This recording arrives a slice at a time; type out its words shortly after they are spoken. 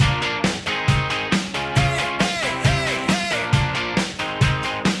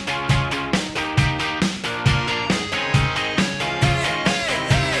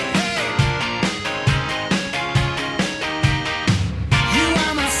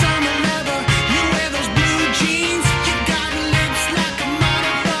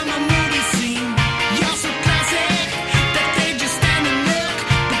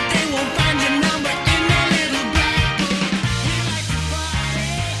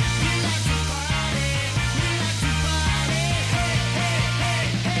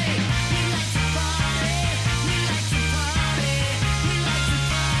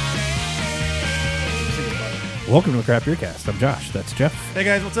Welcome to the Craft Beer Cast. I'm Josh. That's Jeff. Hey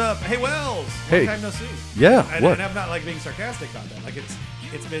guys, what's up? Hey Wells. Hey. Long time no see. Yeah. And What? I'm not like being sarcastic about that. Like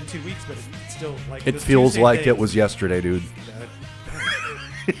it's been 2 weeks, but it's still like It this feels Tuesday like thing. it was yesterday, dude.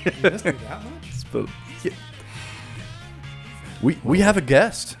 You missed me that much? But, yeah. We have a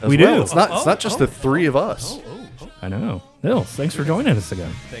guest. As We well. do. It's not just the three of us. I know. Nils, thanks for joining us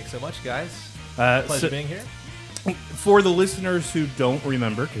again. Thanks so much, guys. Pleasure Pleasure being here. For the listeners who don't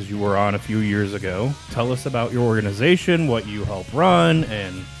remember, because you were on a few years ago, tell us about your organization, what you help run,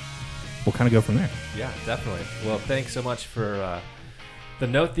 and we'll kind of go from there. Yeah, definitely. Well, thanks so much for the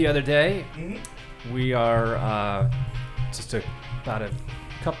note the other day. We are just about a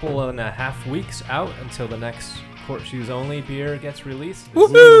couple and a half weeks out until the next Court Shoes Only beer gets released.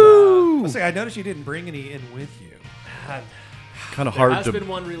 Woohoo! Let's say, I noticed you didn't bring any in with you. Kind of There hard has to. been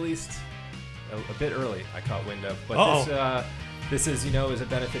one released a bit early, I caught wind of. But Uh-oh. this is, is a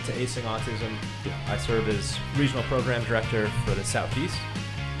benefit to Acing Autism. I serve as Regional Program Director for the Southeast.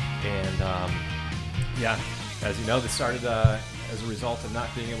 And, as you know, this started as a result of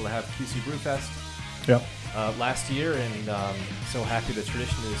not being able to have QC Brewfest Yep. last year. And so happy the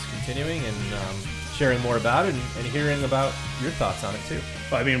tradition is continuing and sharing more about it and hearing about your thoughts on it, too.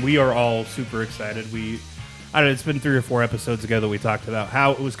 I mean, we are all super excited. I don't know, it's been 3 or 4 episodes ago that we talked about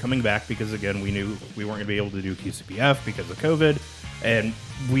how it was coming back because, again, we knew we weren't going to be able to do QCPF because of COVID. And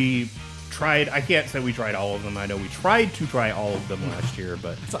we tried, I can't say we tried all of them. I know we tried to try all of them last year,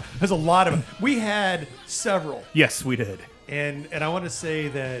 but There's a lot of them. We had several, yes, we did. and I want to say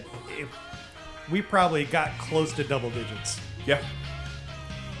that we probably got close to double digits. Yeah.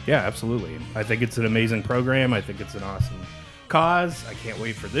 Yeah, absolutely. I think it's an amazing program. I think it's an awesome cause. I can't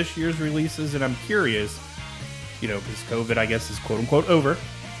wait for this year's releases, and I'm curious, because COVID, I guess, is quote-unquote over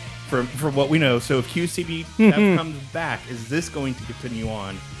from what we know. So if QCBF comes back, is this going to continue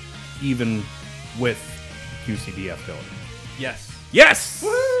on even with QCBF going? Yes. Yes!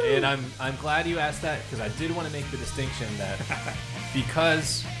 And I'm glad you asked that because I did want to make the distinction that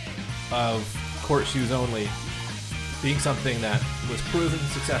because of Court Shoes Only being something that was proven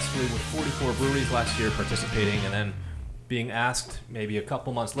successfully with 44 breweries last year participating and then being asked maybe a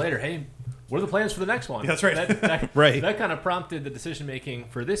couple months later, hey, what are the plans for the next one? That's right. That, Right. That kind of prompted the decision making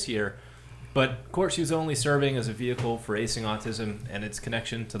for this year. But Court Shoes Only serving as a vehicle for Acing Autism and its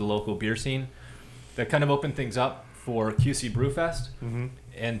connection to the local beer scene, that kind of opened things up for QC Brewfest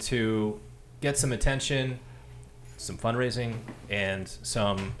and to get some attention, some fundraising, and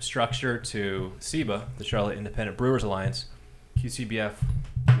some structure to SIBA, the Charlotte Independent Brewers Alliance. QCBF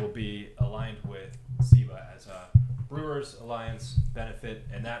will be aligned with SIBA as a Brewers Alliance benefit,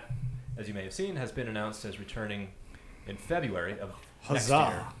 and that, as you may have seen, has been announced as returning in February of next Huzzah.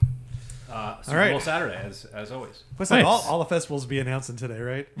 year. Super All right. Bowl Saturday, as always. What's like Nice. all the festivals be announcing today,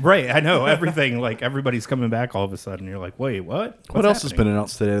 right? Right, I know. Everything, like, everybody's coming back all of a sudden. You're like, wait, what? What else has been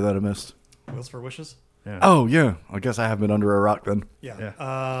announced today that I missed? Wheels for Wishes. Yeah. Oh, yeah. I guess I have been under a rock then.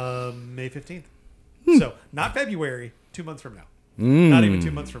 Yeah. May 15th. So not February, 2 months from now. Not even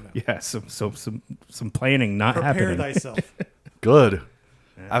 2 months from now. Yeah, some planning not Prepare happening. thyself. Good.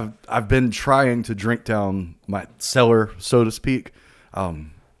 I've been trying to drink down my cellar, so to speak.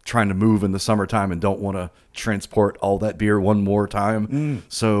 Trying to move in the summertime and don't want to transport all that beer one more time.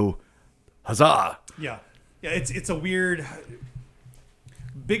 So, huzzah! Yeah. Yeah, it's a weird.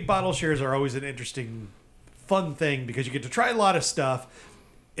 Big bottle shares are always an interesting, fun thing because you get to try a lot of stuff.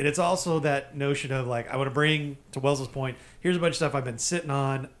 And it's also that notion of like, I want to bring, to Wells's point, here's a bunch of stuff I've been sitting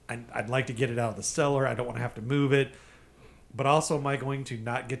on. I'd like to get it out of the cellar. I don't want to have to move it. But also, am I going to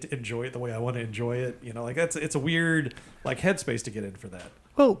not get to enjoy it the way I want to enjoy it? It's a weird like headspace to get in for that.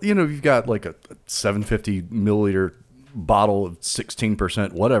 Well, you've got like a 750 milliliter bottle of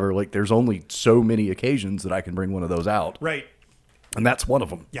 16%, whatever. Like, there's only so many occasions that I can bring one of those out. Right. And that's one of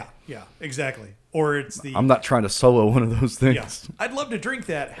them. Yeah, exactly. Or it's the... I'm not trying to solo one of those things. Yeah. I'd love to drink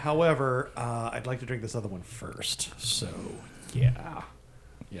that. However, I'd like to drink this other one first. So, yeah.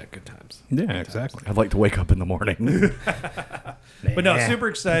 Yeah, good times. Yeah, exactly. I'd like to wake up in the morning. But no, super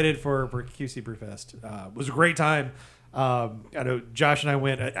excited for QC Brewfest. It was a great time. I know Josh and I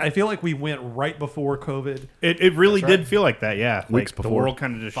went. I feel like we went right before COVID. It really did feel like that, yeah. Weeks like before. The world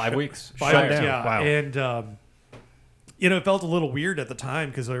kind of just 5 shut- weeks. shut down. Yeah. Wow. And, it felt a little weird at the time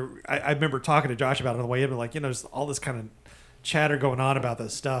because I remember talking to Josh about it on the way in. And like, there's all this kind of chatter going on about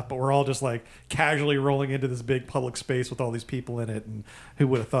this stuff, but we're all just like casually rolling into this big public space with all these people in it. And who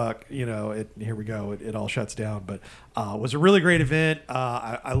would have thought, here we go. It all shuts down. But it was a really great event.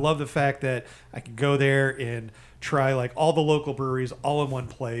 I love the fact that I could go there and try like all the local breweries all in one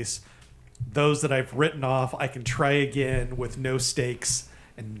place. Those that I've written off, I can try again with no stakes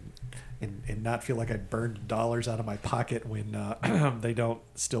and and not feel like I burned dollars out of my pocket when they don't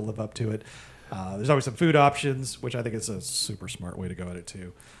still live up to it. There's always some food options, which I think is a super smart way to go at it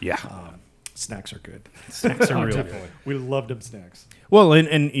too. Yeah. Snacks are good. Snacks are real good. We love them snacks. Well,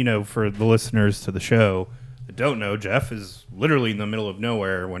 and you know, for the listeners to the show that don't know, Jeff is literally in the middle of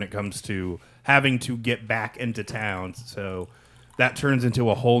nowhere when it comes to having to get back into town. So that turns into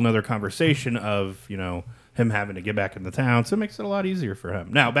a whole nother conversation of, you know, him having to get back into town. So it makes it a lot easier for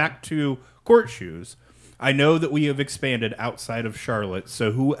him. Now, back to court shoes. I know that we have expanded outside of Charlotte.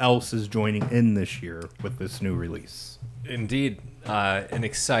 So who else is joining in this year with this new release? Indeed. An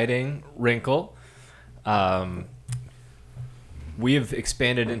exciting wrinkle. We've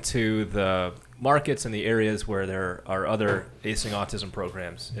expanded into the markets and the areas where there are other acing autism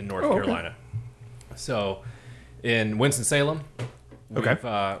programs in North Carolina. So in Winston-Salem,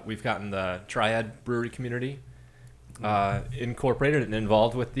 we've gotten the Triad Brewery community incorporated and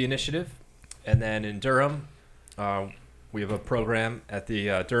involved with the initiative. And then in Durham, we have a program at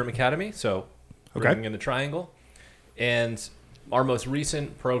the Durham Academy, so bringing in the Triangle. And our most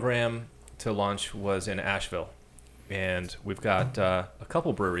recent program to launch was in Asheville. And we've got a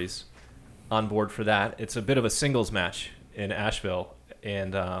couple breweries on board for that. It's a bit of a singles match in Asheville.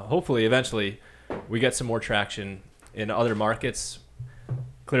 And hopefully, eventually, we get some more traction in other markets.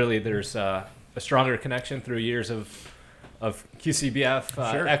 Clearly, there's a stronger connection through years of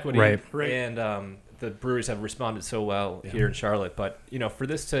QCBF equity. Right. And the breweries have responded so well here in Charlotte. But, you know, for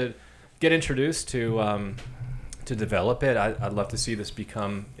this to get introduced to develop it, I'd love to see this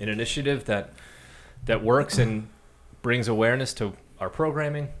become an initiative that works and brings awareness to our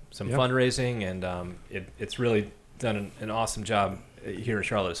programming, some fundraising, and it's really done an awesome job here in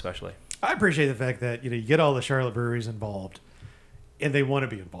Charlotte especially. I appreciate the fact that, you know, you get all the Charlotte breweries involved and they want to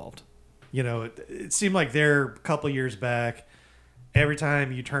be involved. You know, it seemed like there a couple of years back, every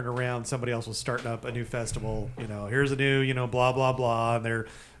time you turn around, somebody else was starting up a new festival. You know, here's a new, you know, blah, blah, blah. And they're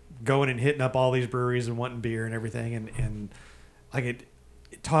going and hitting up all these breweries and wanting beer and everything. And like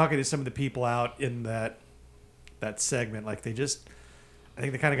talking to some of the people out in that segment, like I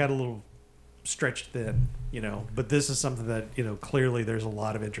think they kind of got a little stretched thin, you know. But this is something that, you know, clearly there's a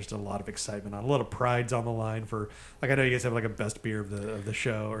lot of interest and a lot of excitement on. A lot of pride's on the line for, like, I know you guys have like a best beer of the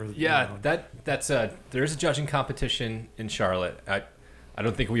show. Or yeah, you know. that's there's a judging competition in Charlotte. I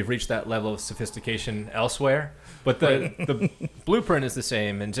don't think we've reached that level of sophistication elsewhere, but the blueprint is the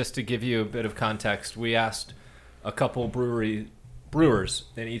same. And just to give you a bit of context, we asked a couple brewers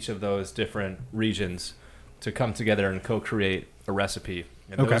in each of those different regions to come together and co-create a recipe.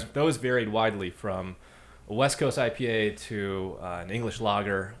 And those varied widely from a West Coast IPA to an English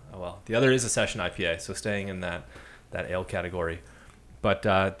lager. Well, the other is a session IPA, so staying in that ale category.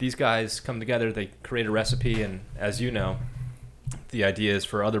 But these guys come together, they create a recipe, and as you know, the idea is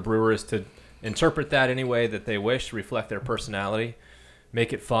for other brewers to interpret that any way that they wish, reflect their personality,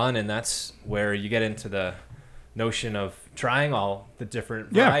 make it fun, and that's where you get into the notion of trying all the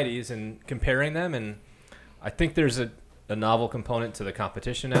different varieties and comparing them. And I think there's a novel component to the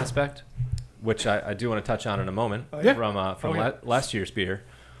competition aspect, which I do want to touch on in a moment from last year's beer.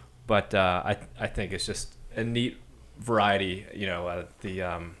 But I think it's just a neat variety. You know,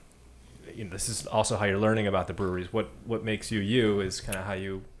 this is also how you're learning about the breweries. What makes you is kind of how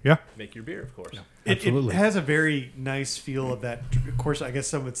you make your beer, of course. Yeah, it has a very nice feel of that. Of course, I guess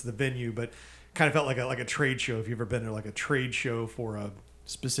some of it's the venue, but kind of felt like a trade show. If you've ever been to like a trade show for a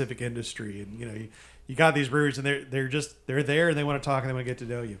specific industry, and you know you got these breweries and they're there and they want to talk and they want to get to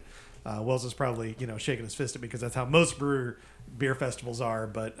know you. Wells is probably, you know, shaking his fist at me because that's how most beer festivals are,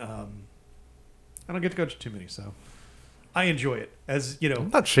 but I don't get to go to too many, so I enjoy it. As you know, I'm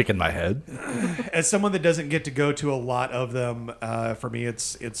not shaking my head. As someone that doesn't get to go to a lot of them, for me,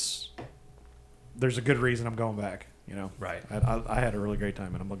 it's there's a good reason I'm going back. You know, right? I had a really great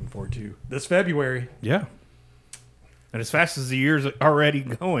time, and I'm looking forward to this February. Yeah, and as fast as the year's already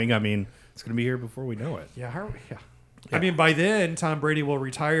going, I mean, it's going to be here before we know it. Yeah. I mean, by then, Tom Brady will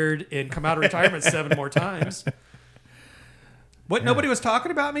retired and come out of retirement 7 more times. What? Yeah. Nobody was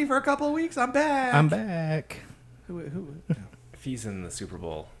talking about me for a couple of weeks. I'm back. Who? If he's in the Super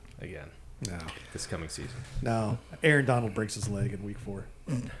Bowl again, no, this coming season, no. Aaron Donald breaks his leg in week 4.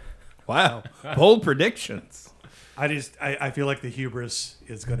 Wow, bold predictions. I feel like the hubris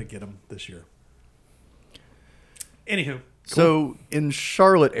is going to get him this year. Anywho. So in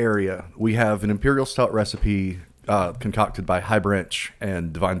Charlotte area, we have an Imperial Stout recipe concocted by High Branch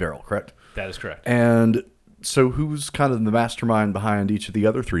and Divine Barrel, correct? That is correct. And so who's kind of the mastermind behind each of the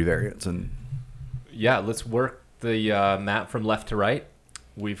other 3 variants? And yeah, let's work the map from left to right.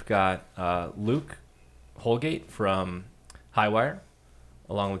 We've got Luke Holgate from Highwire,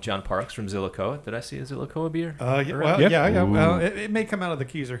 along with John Parks from Zillicoa. Did I see a Zillicoa beer? Yeah. Well, it may come out of the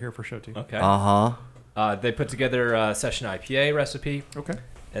Keys are here for show too. Okay. They put together a session IPA recipe. Okay.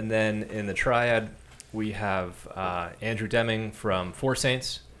 And then in the triad, we have Andrew Deming from Four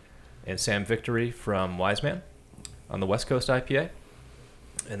Saints and Sam Victory from Wise Man on the West Coast IPA.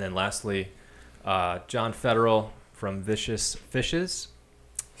 And then lastly, John Federal from Vicious Fishes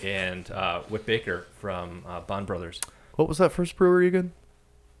and Whit Baker from Bond Brothers. What was that first brewery again?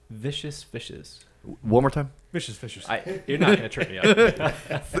 Vicious Fishes. One more time. Vicious Fishes. You're not going to trip me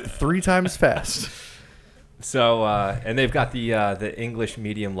up. 3 times fast. So, and they've got the English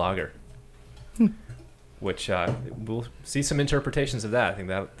medium lager, which we'll see some interpretations of that. I think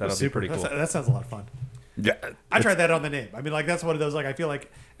that'll be pretty cool. That sounds a lot of fun. Yeah, I tried that on the name. I mean, like that's one of those. Like I feel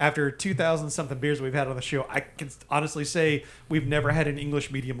like after 2,000 something beers we've had on the show, I can honestly say we've never had an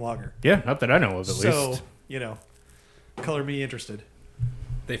English medium lager. Yeah, not that I know of, at So least. color me interested.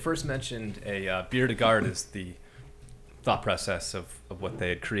 They first mentioned a beer de garde as the thought process of what they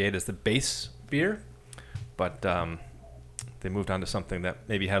had created as the base beer, but they moved on to something that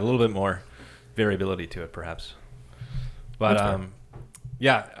maybe had a little bit more variability to it, perhaps. But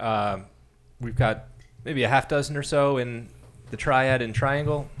we've got maybe a half dozen or so in the triad and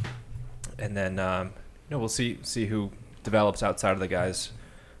triangle, and then we'll see who develops outside of the guys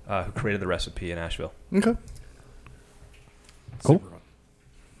who created the recipe in Asheville. Okay. Cool.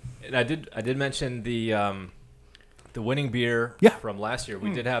 And I did mention the winning beer Yeah. from last year.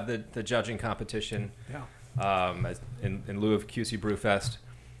 We did have the judging competition in lieu of QC Brewfest,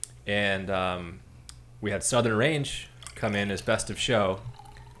 and we had Southern Range come in as best of show,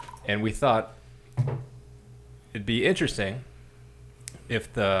 and we thought it'd be interesting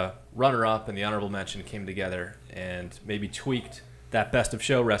if the runner-up and the honorable mention came together and maybe tweaked that best of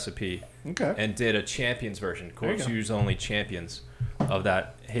show recipe and did a champions version, Court Shoes Only Champions, of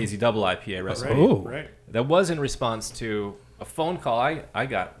that hazy double IPA recipe. Oh. Right. That was in response to a phone call I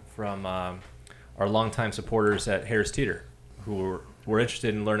got from our longtime supporters at Harris Teeter, who were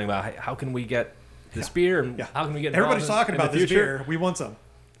interested in learning about how can we get this beer and how can we get Everybody's involved talking in about the this future. beer. We want some.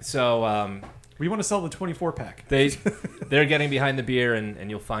 So We want to sell the 24 pack. they're getting behind the beer,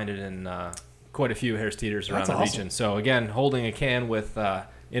 and you'll find it in quite a few Harris Teeters around the region. So again, holding a can with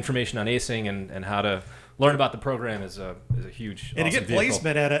information on acing and how to learn about the program is a huge And awesome to get vehicle.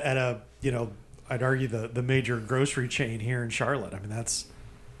 placement at a I'd argue the major grocery chain here in Charlotte. I mean, that's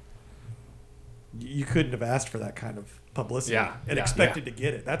you couldn't have asked for that kind of publicity and expected to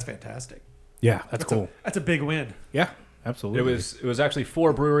get it. That's fantastic. Yeah, that's cool. That's a big win. Yeah, absolutely. It was actually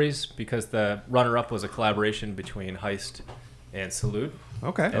 4 breweries because the runner-up was a collaboration between Heist and Salute.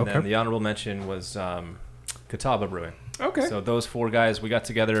 Okay. And then the honorable mention was Catawba Brewing. Okay. So those 4 guys, we got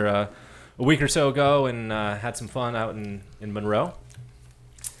together a week or so ago and had some fun out in Monroe.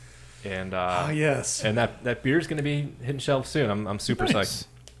 And yes. and that beer's going to be hitting shelves soon. I'm super psyched.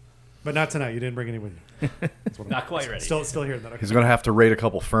 But not tonight. You didn't bring any with you. Not quite ready. Still hearing that. Okay. He's going to have to rate a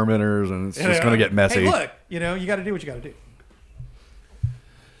couple fermenters, and it's just going to get messy. Hey, look. You got to do what you got to do.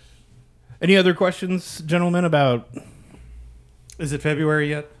 Any other questions, gentlemen, about... Is it February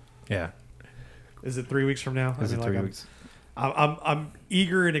yet? Yeah. Is it 3 weeks from now? Is it 3 weeks? I'm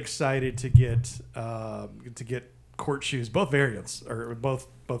eager and excited to get court shoes, both variants or both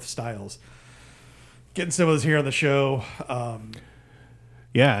styles. Getting some of those here on the show.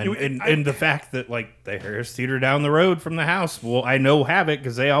 Yeah, and the fact that, like, the Harris Theater down the road from the house, well, I know have it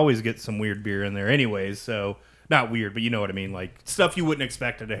because they always get some weird beer in there anyways, so... Not weird, but you know what I mean. Like, stuff you wouldn't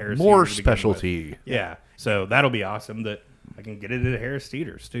expect at a Harris More Theater to begin with. specialty. Yeah, so that'll be awesome that I can get it at a Harris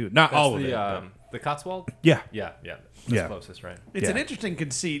Theaters, too. Not all of it. The Cotswold? Yeah. Yeah. That's Yeah. closest, right? It's an interesting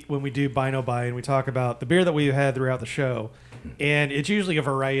conceit when we do Buy No Buy and we talk about the beer that we've had throughout the show, and it's usually a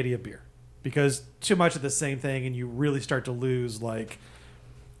variety of beer because too much of the same thing, and you really start to lose like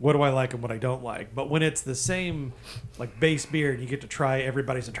what do I like and what I don't like. But when it's the same like base beer and you get to try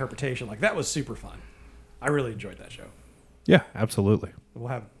everybody's interpretation, like that was super fun. I really enjoyed that show. Yeah, absolutely. We'll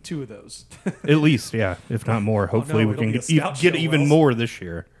have 2 of those. At least, yeah, if not more. Hopefully we it'll can be a stout get show, even Wells. more this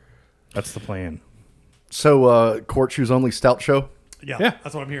year. That's the plan. So, Court Shoes Only Stout Show? Yeah, Yeah.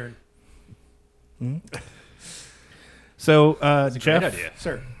 that's what I'm hearing. So, Great Jeff, idea.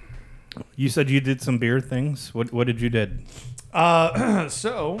 Sir. you said you did some beer things. What did you did?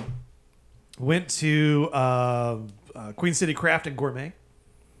 So, went to Queen City Craft and Gourmet.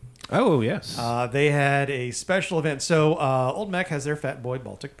 Oh, yes. They had a special event. So, Old Mech has their Fat Boy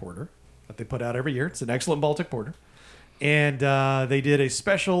Baltic Porter that they put out every year. It's an excellent Baltic Porter. And they did a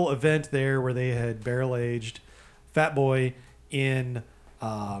special event there where they had barrel-aged Fat Boy in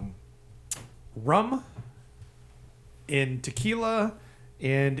rum, in tequila,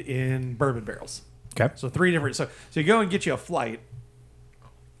 and in bourbon barrels. Okay. So 3 different. So you go and get you a flight,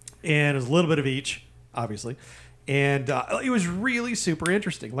 and it's a little bit of each, obviously, and it was really super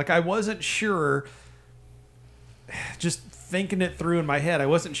interesting. Like I wasn't sure. Just thinking it through in my head, I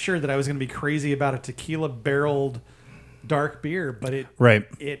wasn't sure that I was going to be crazy about a tequila barreled dark beer, but it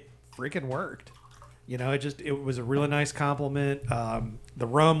freaking worked. You know, it was a really nice compliment. The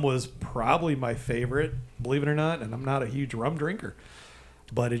rum was probably my favorite, believe it or not, and I'm not a huge rum drinker,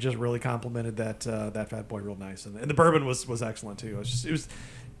 but it just really complimented that Fat Boy real nice, and the bourbon was excellent too.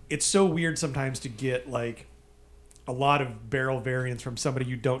 It's so weird sometimes to get like a lot of barrel variants from somebody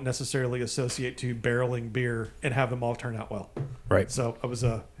you don't necessarily associate to barreling beer and have them all turn out well. Right. So I was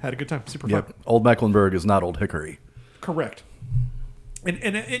had a good time. Super Yep. fun. Old Mecklenburg is not Old Hickory. Correct.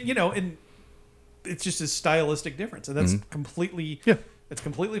 And you know, and it's just a stylistic difference, and that's completely it's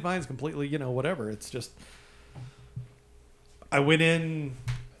completely fine. It's completely, you know, whatever. It's just I went in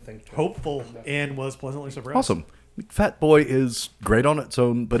hopeful and was pleasantly surprised. Awesome. Fat Boy is great on its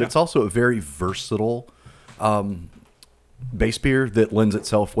own, but it's also a very versatile base beer that lends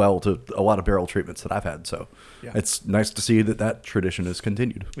itself well to a lot of barrel treatments that I've had. So it's nice to see that tradition is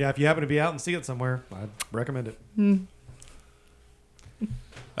continued. Yeah, if you happen to be out and see it somewhere, I'd recommend it.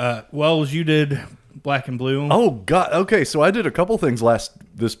 Wells, you did Black and Blue. Oh God. Okay, so I did a couple things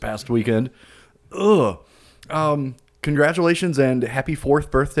this past weekend. Congratulations and happy 4th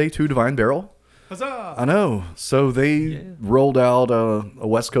birthday to Divine Barrel. Huzzah! I know. So they rolled out a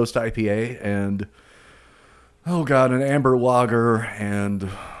West Coast IPA and an amber lager and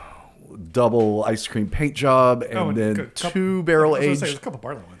double ice cream paint job and then two barrel aged a couple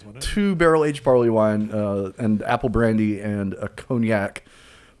barley wines, wasn't it? 2 barrel aged barley wine and apple brandy and a cognac.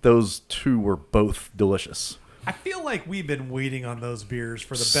 Those 2 were both delicious. I feel like we've been waiting on those beers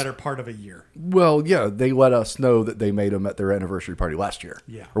for the better part of a year. Well, yeah, they let us know that they made them at their anniversary party last year.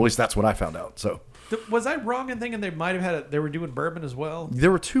 Yeah. Or at least that's what I found out. So Was I wrong in thinking they might have had they were doing bourbon as well?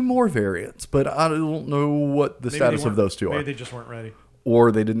 there were 2 more variants, but I don't know what the status of those 2 are. Maybe they just weren't ready.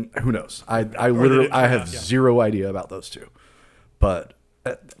 Or they didn't. Who knows? I literally I have zero idea about those 2. But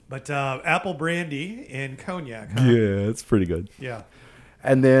apple brandy and cognac. Huh? yeah, it's pretty good. Yeah.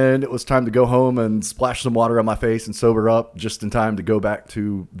 And then it was time to go home and splash some water on my face and sober up just in time to go back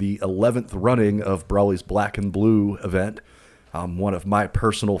to the 11th running of Brawley's Black and Blue event. One of my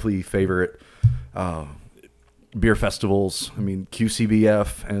personally favorite beer festivals. I mean,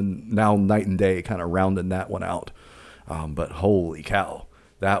 QCBF and now Night and Day kind of rounding that one out. But holy cow,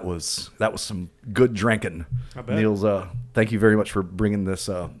 that was some good drinking. I bet. Nils, thank you very much for bringing this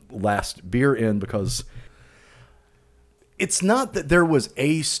last beer in, because it's not that there was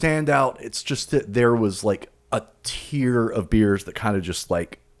a standout. It's just that there was like a tier of beers that kind of just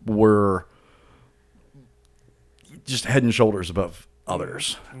like were just head and shoulders above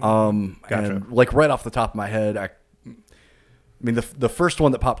others. Gotcha. And like right off the top of my head, I mean, the first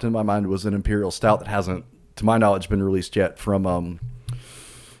one that popped in my mind was an Imperial Stout that hasn't, to my knowledge, been released yet from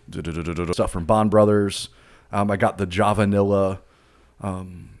stuff from Bond Brothers. I got the Javanilla,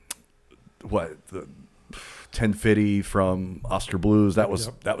 the 1050 from Oscar Blues. That was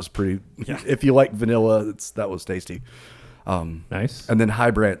pretty. Yeah. If you like vanilla, that was tasty. Nice. And then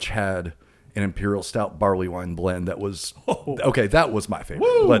High Branch had an Imperial Stout barley wine blend that was okay. That was my favorite.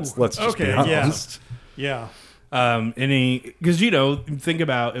 Woo! Let's just be honest. Yeah. Because think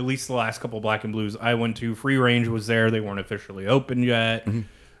about at least the last couple Black and Blues I went to. Free Range was there; they weren't officially open yet.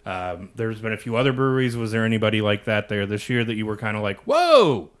 There's been a few other breweries. Was there anybody like that there this year that you were kind of like,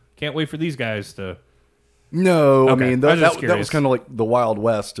 whoa, can't wait for these guys to? No, Okay. I mean I was just that curious. was kind of like the Wild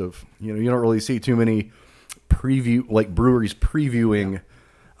West of, you don't really see too many breweries previewing.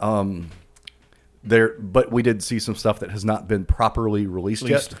 But we did see some stuff that has not been properly released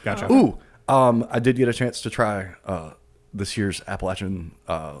yet. Gotcha. Ooh, I did get a chance to try this year's Appalachian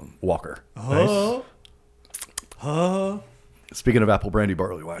Walker. Speaking of apple brandy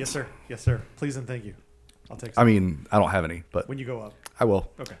barley wine. Yes, sir. Yes, sir. Please and thank you. I'll take I some mean, I don't have any, but when you go up. I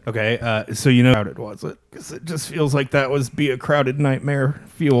will. Okay. Okay, so how crowded was it? Because it just feels like that was be a crowded nightmare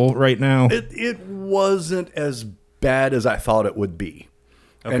fuel right now. It wasn't as bad as I thought it would be.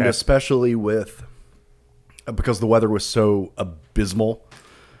 Okay. And especially because the weather was so abysmal.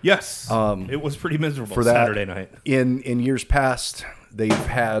 Yes, it was pretty miserable For that, Saturday night. In years past, they've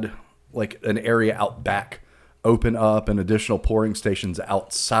had like an area out back open up and additional pouring stations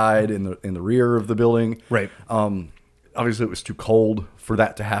outside in the rear of the building. Right. Obviously, it was too cold for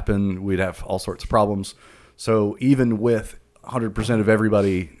that to happen. We'd have all sorts of problems. So even with 100% of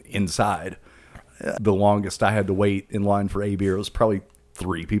everybody inside, the longest I had to wait in line for a beer was probably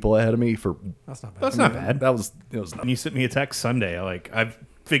 3 people ahead of me for. That's not bad. That's not bad. That was When you sent me a text Sunday, I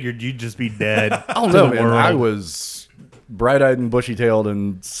figured you'd just be dead. I don't to know, the man. world. I was bright-eyed and bushy-tailed,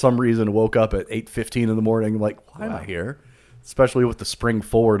 and some reason woke up at 8:15 in the morning. I'm like, why am I here? Especially with the spring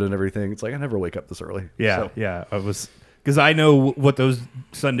forward and everything. It's like I never wake up this early. Yeah, So, yeah. I was because I know what those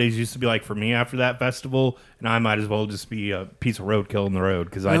Sundays used to be like for me after that festival, and I might as well just be a piece of roadkill in the road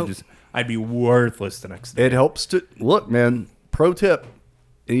because I'd be worthless the next day. it helps to look, man. Pro tip.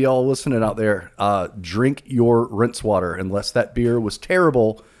 Any of y'all listening out there, drink your rinse water. Unless that beer was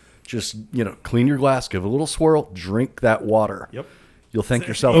terrible, just clean your glass, give it a little swirl, drink that water. Yep. You'll thank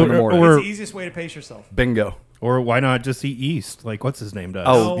yourself in the morning. It's the easiest way to pace yourself. Bingo. Or why not just eat yeast? Like what's his name does?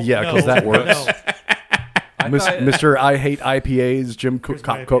 Oh, yeah, because that works. No. Mr. I Hate IPAs, Jim Cook, Here's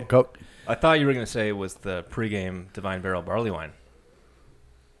my Cook. I thought you were going to say it was the pregame Divine Barrel barley wine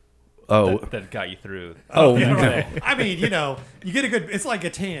Oh, that got you through. oh, Yeah, no. right. I mean, you get a good. It's like a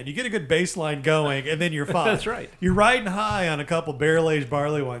tan. You get a good baseline going, and then you're fine. That's right. You're riding high on a couple barrel-aged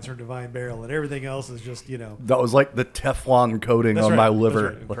barley wines from Divine Barrel, and everything else is just That was like the Teflon coating That's on right, my that's liver.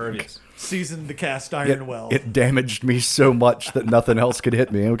 right. Impervious. seasoned to cast iron well. It damaged me so much that nothing else could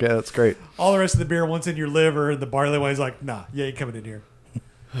hit me. Okay, that's great. All the rest of the beer, once in your liver, and the barley wine's like, nah, you ain't coming in here.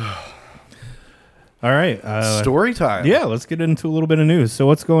 All right. Story time. Yeah, let's get into a little bit of news. So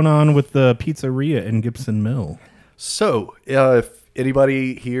what's going on with the pizzeria in Gibson Mill? So, if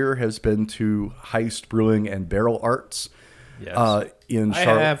anybody here has been to Heist Brewing and Barrel Arts Yes. in I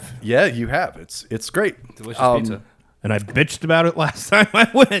Charlotte, have. yeah, you have. It's great. Delicious pizza. And I bitched about it last time I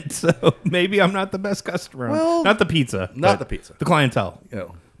went, so maybe I'm not the best customer. Well, not the pizza. not but the pizza. The clientele. You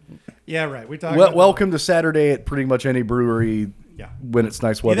know, Yeah, right. We talked well, about welcome to Saturday at pretty much any brewery. Yeah. When it's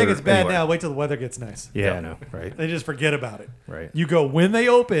nice You weather. think it's bad anywhere. now? Wait till the weather gets nice. Yeah, I know. Right. They just forget about it. Right. You go when they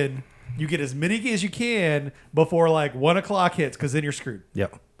open. You get as many as you can before like 1 o'clock hits, because then you're screwed.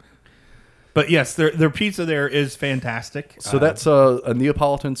 Yep. But yes, their pizza there is fantastic. So that's a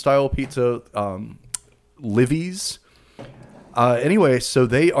Neapolitan style pizza, Livy's. Anyway, so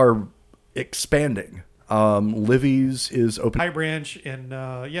they are expanding. Livy's is open. High Branch and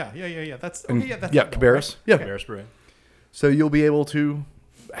yeah. That's okay. Yeah, that's Cabarrus. Yeah. Bears Brewing. So you'll be able to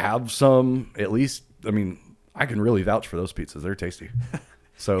have some, at least, I mean, I can really vouch for those pizzas. They're tasty.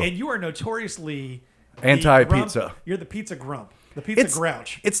 So And you are notoriously the Anti-pizza. grump. You're the pizza grump, the pizza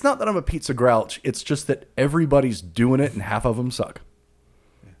grouch. It's not that I'm a pizza grouch. It's just that everybody's doing it and half of them suck.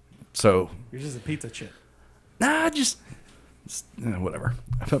 So, You're just a pizza chit. nah, whatever.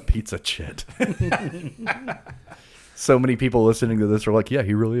 I'm a pizza chit. So many people listening to this are like, yeah,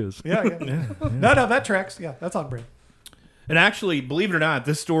 he really is. Yeah. No, that tracks. Yeah, that's on brand. And actually, believe it or not,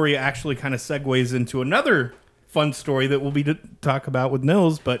 this story actually kind of segues into another fun story that we'll be to talk about with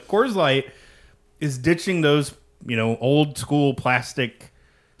Nils. But Coors Light is ditching those, old school plastic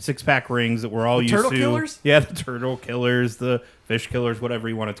 6-pack rings that we're all used to. turtle killers? Yeah, the turtle killers, the fish killers, whatever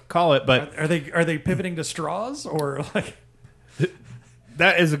you wanted to call it. But Are they pivoting to straws or like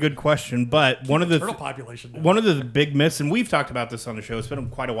that is a good question. But one of the turtle population? Now? one of the big myths, and we've talked about this on the show, it's been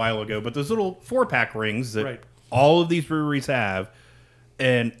quite a while ago, but those little 4-pack rings that Right. all of these breweries have,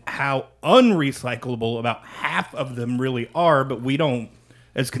 and how unrecyclable about half of them really are, but we don't,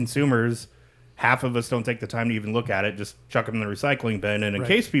 as consumers, half of us don't take the time to even look at it, just chuck them in the recycling bin. And in Right.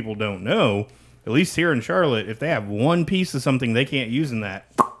 case people don't know, at least here in Charlotte, if they have one piece of something they can't use in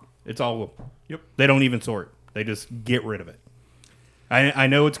that, it's all, Yep. they don't even sort. They just get rid of it. I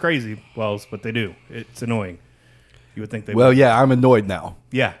know it's crazy, Wells, but they do. It's annoying. You would think they would. Well, yeah, I'm annoyed now.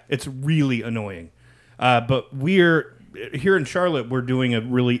 Yeah, it's really annoying. But we're here in Charlotte. We're doing a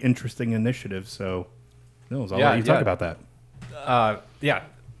really interesting initiative. So, Nils, I'll let you talk about that. Yeah,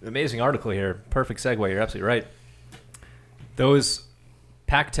 amazing article here. Perfect segue. You're absolutely right. Those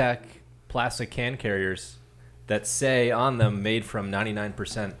PackTech plastic can carriers that say on them made from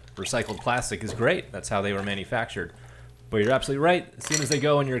 99% recycled plastic is great. That's how they were manufactured. But you're absolutely right. As soon as they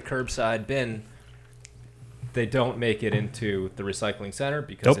go in your curbside bin, they don't make it into the recycling center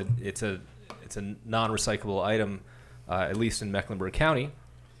because Nope. it's a non-recyclable item, at least in Mecklenburg County.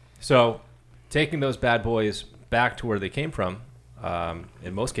 So taking those bad boys back to where they came from,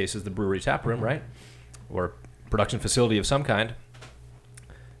 in most cases the brewery tap room, right? Or production facility of some kind,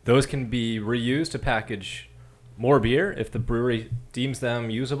 those can be reused to package more beer if the brewery deems them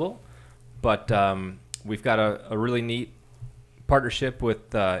usable. But we've got a really neat partnership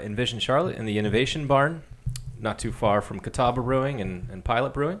with Envision Charlotte in the Innovation Barn, not too far from Catawba Brewing and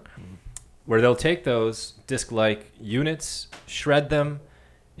Pilot Brewing, where they'll take those disc-like units, shred them,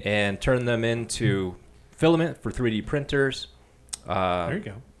 and turn them into filament for 3D printers. There you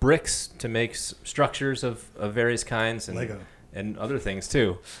go. Bricks to make structures of various kinds, and Lego. and other things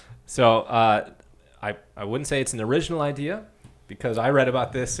too. So I wouldn't say it's an original idea because I read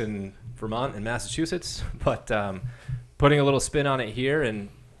about this in Vermont and Massachusetts, but putting a little spin on it here and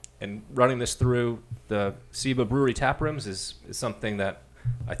running this through the SIBA brewery tap rooms is something that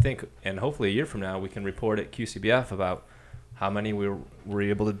I think, and hopefully a year from now, we can report at QCBF about how many we were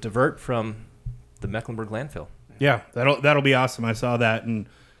able to divert from the Mecklenburg landfill. Yeah, that'll be awesome. I saw that, and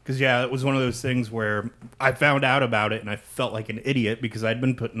because it was one of those things where I found out about it and I felt like an idiot because I'd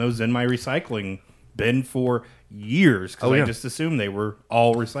been putting those in my recycling bin for years because I just assumed they were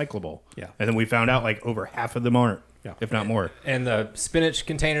all recyclable. Yeah, and then we found out like over half of them aren't, if not more. And the spinach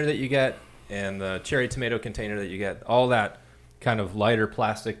container that you get, and the cherry tomato container that you get, all that kind of lighter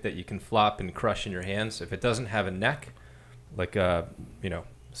plastic that you can flop and crush in your hands. If it doesn't have a neck, like a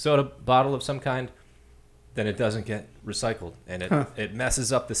soda bottle of some kind, then it doesn't get recycled, and it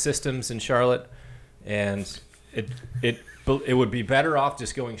messes up the systems in Charlotte, and it would be better off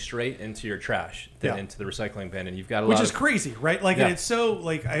just going straight into your trash than into the recycling bin, and you've got which is crazy, right? Like, and it's so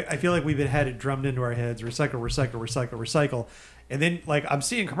like I feel like we've had it drummed into our heads: recycle. And then, like, I'm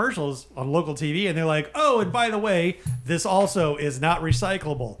seeing commercials on local TV, and they're like, "Oh, and by the way, this also is not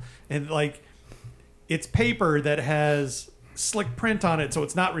recyclable." And like, it's paper that has slick print on it, so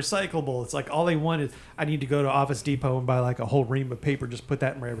it's not recyclable. It's like all they want is I need to go to Office Depot and buy like a whole ream of paper, just put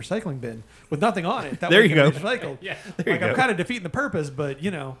that in my recycling bin with nothing on it. That there way you go. Recycled. Yeah, like I'm kind of defeating the purpose, but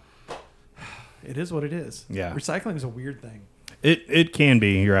it is what it is. Yeah, recycling is a weird thing. It can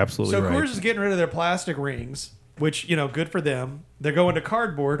be. You're absolutely right. So Coors is getting rid of their plastic rings, which good for them. They're going to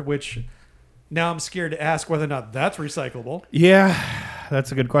cardboard, which now I'm scared to ask whether or not that's recyclable. Yeah,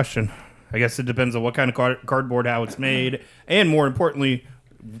 that's a good question. I guess it depends on what kind of cardboard, how it's made, and more importantly,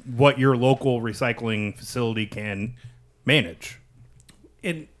 what your local recycling facility can manage.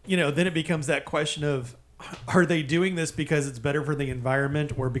 And, then it becomes that question of, are they doing this because it's better for the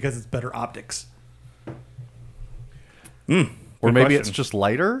environment or because it's better optics? Or maybe it's just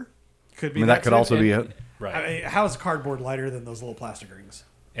lighter? Could be. I mean, that could also be it. Right. I mean, how is cardboard lighter than those little plastic rings?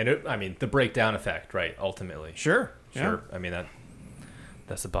 And the breakdown effect, right? Ultimately, Sure. Yeah. I mean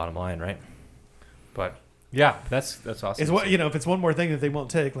that's the bottom line, right? But yeah, that's awesome. It's what if it's one more thing that they won't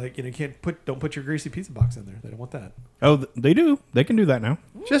take, like don't put your greasy pizza box in there. They don't want that. Oh, they do. They can do that now.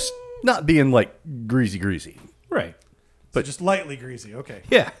 Just not being like greasy. Right. But just lightly greasy. Okay.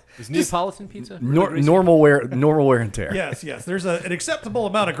 Yeah. Is Neapolitan pizza really normal wear and tear. Yes. There's an acceptable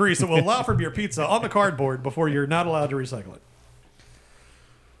amount of grease that will allow from your pizza on the cardboard before you're not allowed to recycle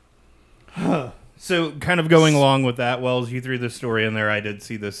it. So kind of going along with that, Wells, you threw this story in there. I did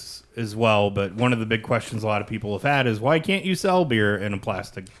see this as well, but one of the big questions a lot of people have had is why can't you sell beer in a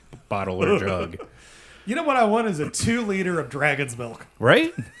plastic bottle or jug? You know what I want is a 2 liter of Dragon's Milk.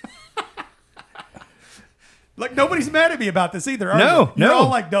 Right? Like, nobody's mad at me about this either, are No, you? You're no. all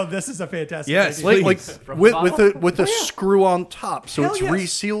like, no, this is a fantastic Yes, idea. Like with a screw on top, so Hell it's yes.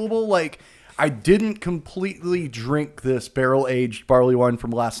 resealable. Like, I didn't completely drink this barrel-aged barley wine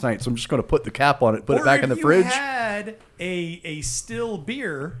from last night, so I'm just going to put the cap on it, put it back in the fridge. Or if you had a still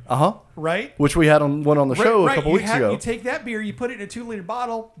beer, right? Which we had on the show a couple weeks ago. You take that beer, you put it in a 2 liter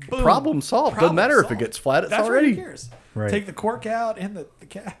bottle, boom. Problem solved. Doesn't matter if it gets flat, it's already. Who cares. Right. Take the cork out and the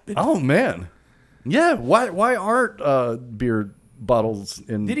cap. Oh, man. Yeah, why aren't beer bottles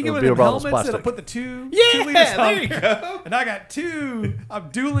in Did he get one beer of them bottles helmets plastic? that'll put the 2 Yeah, liters on there you there? go. And I got 2. I'm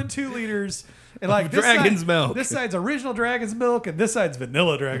dueling 2 liters. And like this Dragon's side, milk. This side's original Dragon's Milk, and this side's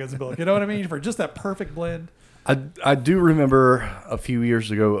vanilla Dragon's Milk. You know what I mean? For just that perfect blend. I do remember a few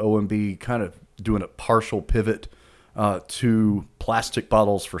years ago OMB kind of doing a partial pivot to plastic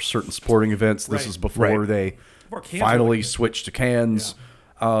bottles for certain sporting events. This Right. is before they finally switched to cans.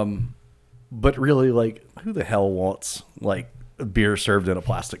 Yeah. But really, like, who the hell wants like beer served in a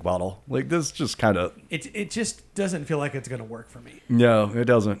plastic bottle? Like, this just kind of It just doesn't feel like it's going to work for me. no, it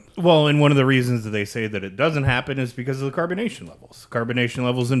doesn't. Well, and one of the reasons that they say that it doesn't happen is because of the carbonation levels. Carbonation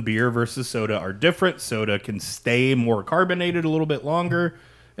levels in beer versus soda are different. Soda can stay more carbonated a little bit longer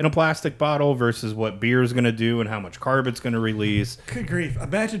in a plastic bottle versus what beer is going to do and how much carb it's going to release. Good grief.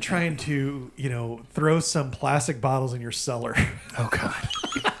 Imagine trying to, throw some plastic bottles in your cellar. Oh, God.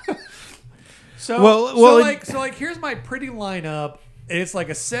 So here's my pretty lineup. It's like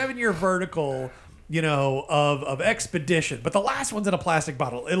a 7-year vertical, of Expedition. But the last one's in a plastic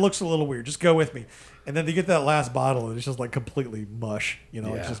bottle. It looks a little weird. Just go with me. And then you get that last bottle, and it's just like completely mush.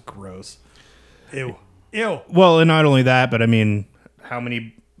 It's just gross. Ew. Well, and not only that, but I mean, how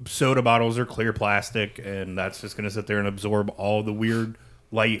many soda bottles are clear plastic, and that's just going to sit there and absorb all the weird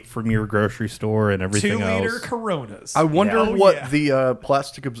light from your grocery store and everything 2 liter else. Coronas. I wonder the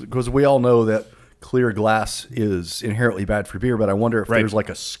plastic, because we all know that clear glass is inherently bad for beer, but I wonder if Right. there's like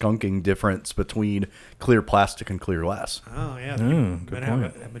a skunking difference between clear plastic and clear glass. Oh yeah, good depending how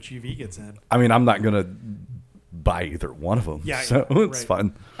much UV gets in. I mean, I'm not gonna buy either one of them, Yeah, so yeah, it's right.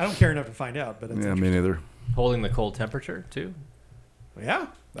 fun. I don't care enough to find out, but it's Yeah, me neither. Holding the cold temperature too. yeah,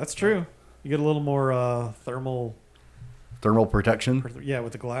 that's true. You get a little more thermal. Thermal protection. Yeah,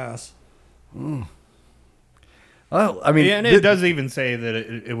 with the glass. Well, I mean, Yeah, and it does even say that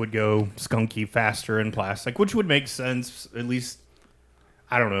it would go skunky faster in plastic, which would make sense, at least,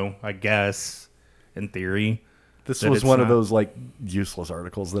 I don't know, I guess, in theory. This that was it's one of not- those like useless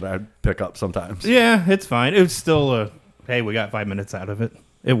articles that I'd pick up sometimes. Yeah, it's fine. It was still hey, we got 5 minutes out of it.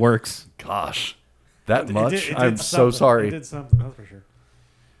 It works. Gosh, that It much? did- it did I'm so something. sorry. It did something, that's for sure.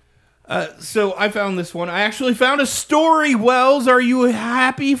 So I found this one. I actually found a story, Wells. Are you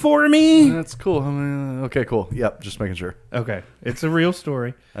happy for me? That's cool. I mean, okay, cool. Yep, just making sure. Okay, it's a real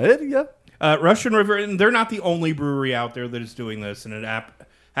story. Yep. Russian River, and they're not the only brewery out there that is doing this, and it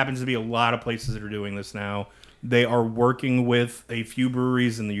happens to be a lot of places that are doing this now. They are working with a few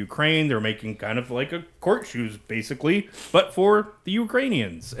breweries in the Ukraine. They're making kind of like a court shoes, basically, but for the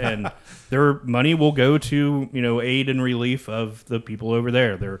Ukrainians, and their money will go to aid and relief of the people over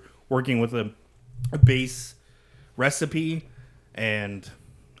there. They're working with a base recipe, and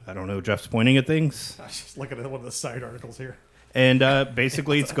I don't know. Jeff's pointing at things, I was just looking at one of the side articles here. and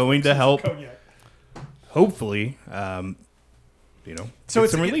basically, it's going to help. Cognac. Hopefully, So get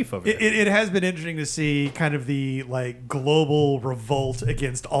some relief over it. It has been interesting to see kind of the like global revolt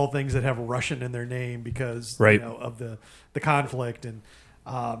against all things that have Russian in their name because Right. of the conflict and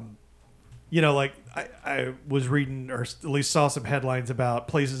like I was reading or at least saw some headlines about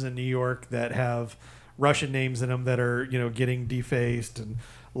places in New York that have Russian names in them that are getting defaced, and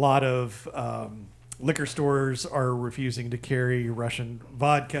a lot of liquor stores are refusing to carry Russian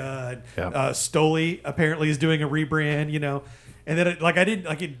vodka. Yeah. Stoli apparently is doing a rebrand, and then it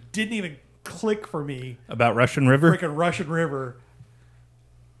didn't even click for me. About Russian River. Freaking Russian River.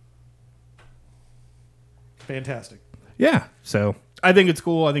 Fantastic. Yeah, so I think it's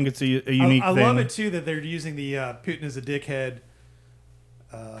cool. I think it's a unique I thing. love it too that they're using the Putin is a dickhead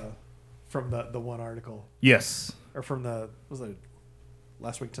from the one article, Yes. or from was it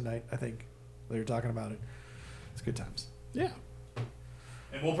Last Week Tonight? I think they were talking about it. It's good times. Yeah.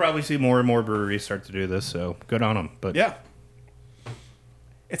 And we'll probably see more and more breweries start to do this, so good on them. But Yeah.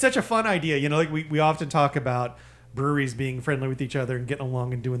 It's such a fun idea. Like we often talk about breweries being friendly with each other and getting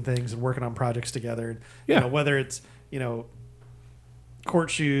along and doing things and working on projects together. And, Yeah. whether it's, court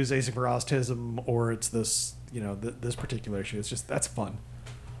shoes, Acing for Autism, or it's this, this particular issue. It's just, that's fun.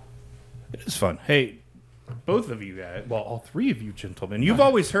 it is fun. Hey, both of you guys, well, all three of you gentlemen, you've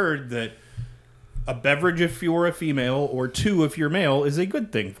always heard that a beverage if you're a female or two if you're male is a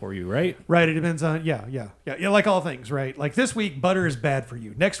good thing for you, right? Right. It depends on, yeah. Like all things, right? Like this week, butter is bad for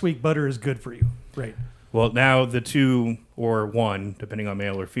you. Next week, butter is good for you. Right. Well, now the two or one, depending on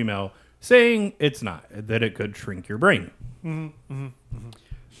male or female, saying it's not, that it could shrink your brain. Man,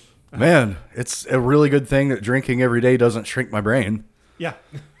 it's a really good thing that drinking every day doesn't shrink my brain. Yeah.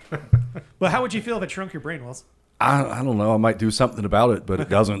 Well, how would you feel if it shrunk your brain, Wells? I don't know. I might do something about it, but it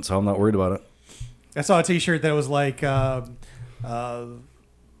doesn't, so I'm not worried about it. I saw a T-shirt that was like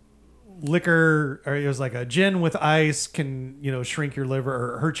liquor, or it was like a gin with ice can shrink your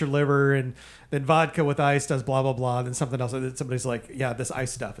liver or hurt your liver, and then vodka with ice does blah blah blah. And then something else. And then somebody's like, yeah, this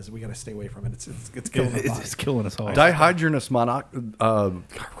ice stuff we got to stay away from it. It's killing the body. It's killing us all. Dihydrogenous monoxide.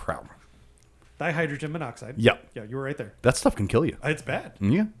 Dihydrogen monoxide. Yeah. Yeah, you were right there. That stuff can kill you. It's bad.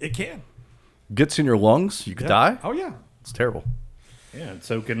 Yeah. It can. Gets in your lungs, you could Yeah. die. Oh yeah. It's terrible. Yeah, and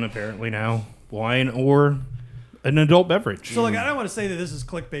so can apparently now wine or an adult beverage. So like, I don't want to say that this is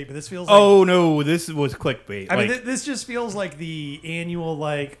clickbait, but this feels like, Oh no, this was clickbait. I mean, this just feels like the annual,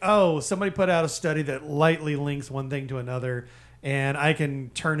 somebody put out a study that lightly links one thing to another, and I can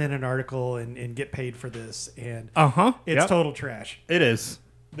turn in an article and get paid for this, and it's total trash. It is.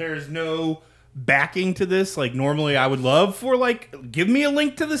 There's no backing to this. Like normally I would love for give me a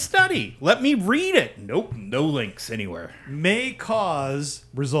link to the study. Let me read it. Nope, no links anywhere. May cause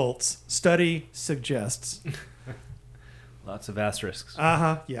results. Study suggests. Lots of asterisks.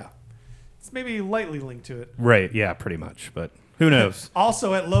 Yeah. It's maybe lightly linked to it. Right, yeah, pretty much, but who knows?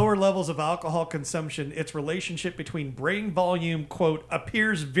 Also, at lower levels of alcohol consumption, its relationship between brain volume, quote,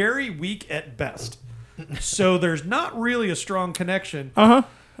 appears very weak at best. So there's not really a strong connection.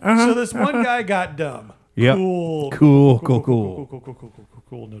 So this one guy got dumb. Yep. Cool,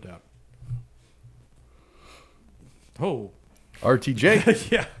 no doubt. Oh.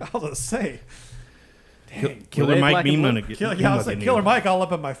 RTJ. Yeah, I'll just say. Dang. Killer they Mike black and being blue? gonna get I was like, Killer Mike all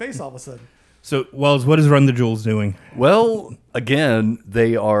up in my face all of a sudden. So, Wells, what is Run the Jewels doing? Well, again,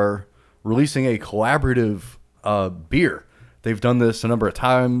 they are releasing a collaborative beer. They've done this a number of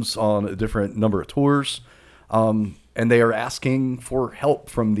times on a different number of tours, and they are asking for help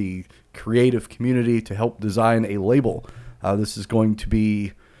from the creative community to help design a label. This is going to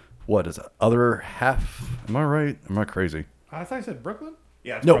be, what is it, other half? Am I right? Am I crazy? I thought I said Brooklyn.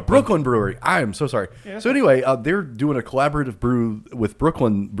 Yeah, it's No, Brooklyn Brewery. I am so sorry. Yeah, So anyway, they're doing a collaborative brew with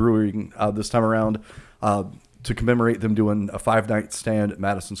Brooklyn Brewing this time around to commemorate them doing a 5-night stand at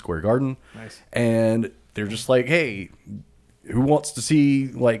Madison Square Garden. Nice. And they're just like, hey, who wants to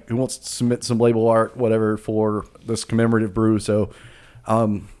submit some label art, whatever, for this commemorative brew? So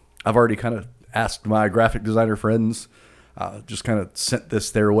I've already kind of asked my graphic designer friends, just kind of sent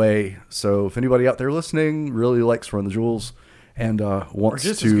this their way. So if anybody out there listening really likes Run the Jewels, and We're wants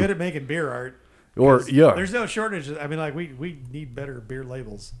just to, as good at making beer art. or 'Cause yeah, there's no shortage. I mean, like we need better beer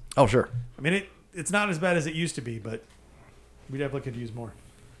labels. oh sure, I mean, it's not as bad as it used to be, but we definitely could use more.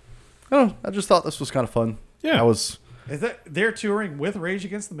 oh, I just thought this was kind of fun. Yeah. I was, Is that they're touring with Rage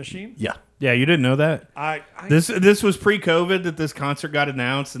Against the Machine? yeah, Yeah, you didn't know that? I This was pre-COVID that this concert got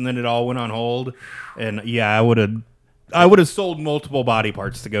announced, and then it all went on hold. And yeah, I would have sold multiple body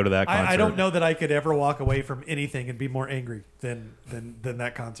parts to go to that concert. I don't know that I could ever walk away from anything and be more angry than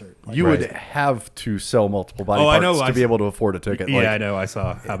that concert. Like, you would Right. have to sell multiple body Oh, I parts know. to be able to afford a ticket. Yeah, Like, I know. I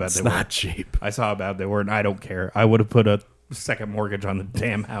saw how bad it's they not were. cheap. I saw how bad they were, and I don't care. I would have put a second mortgage on the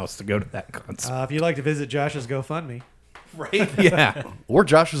damn house to go to that concert. if you'd like to visit Josh's GoFundMe, Right? Yeah. Or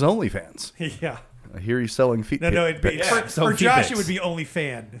Josh's OnlyFans. yeah. I hear he's selling feet. No, it'd be, so for feet Josh pics. it would be only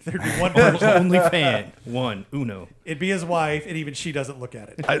fan. If there'd be one person, Only fan. One. Uno. it'd be his wife, and even she doesn't look at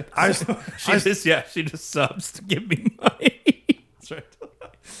it. She just subs to give me money. That's right.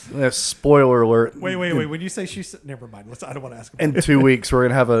 Spoiler alert. Wait. When you say she's, never mind. I don't want to ask. In 2 weeks, we're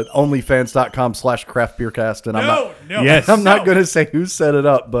gonna have an OnlyFans.com/craftbeercast, and No. Yes. I'm not no. gonna say who set it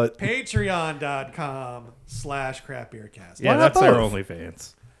up, but Patreon.com/craftbeercast. Yeah, not that's their both?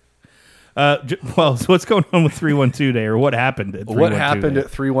 OnlyFans. Well, so what's going on with 312 Day, or what happened at 312 what happened Day? at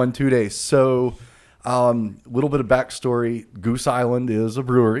 312 Days? So, little bit of backstory. Goose Island is a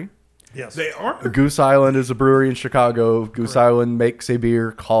brewery. Yes. They are. Goose Island is a brewery in Chicago. Goose Island makes a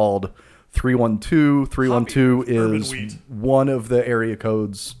beer called 312. 312 urban is wheat. one of the area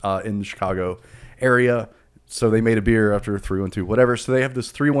codes in the Chicago area. So they made a beer after 312, whatever. So they have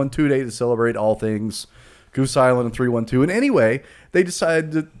this 312 Day to celebrate all things Goose Island and 312. And anyway, they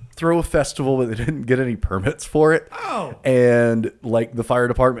decided to throw a festival, but they didn't get any permits for it. Oh. And like the fire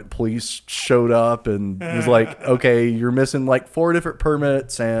department police showed up and was like, okay, you're missing like 4 different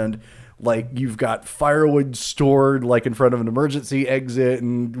permits, and like you've got firewood stored like in front of an emergency exit,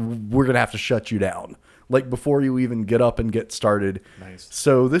 and we're going to have to shut you down like before you even get up and get started. Nice.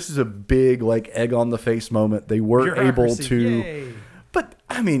 So this is a big like egg on the face moment. They were able Bureaucracy, to, yay. but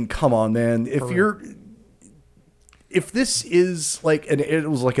I mean, come on, man. If this is like it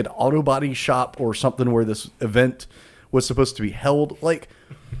was like an auto body shop or something where this event was supposed to be held, like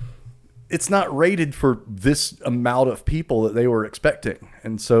it's not rated for this amount of people that they were expecting.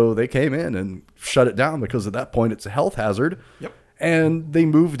 And so they came in and shut it down because at that point it's a health hazard. Yep. And they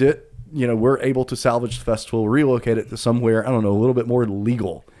moved it. You know, we're able to salvage the festival, relocate it to somewhere, I don't know, a little bit more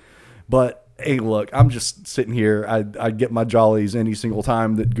legal. But hey, look, I'm just sitting here. I get my jollies any single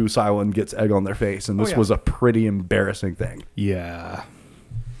time that Goose Island gets egg on their face, and this yeah. was a pretty embarrassing thing. Yeah.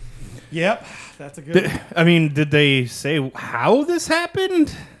 Yep. That's a good one. I mean, did they say how this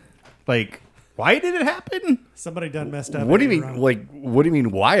happened? Like, why did it happen? Somebody done messed up. What do you and mean? wrong. Like, what do you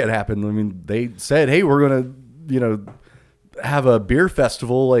mean? Why it happened? I mean, they said, "Hey, we're gonna, have a beer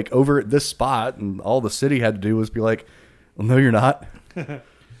festival like over at this spot," and all the city had to do was be like, "Well, no, you're not."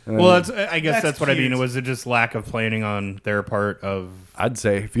 Well, I guess that's what I mean. cute. It was just lack of planning on their part of. I'd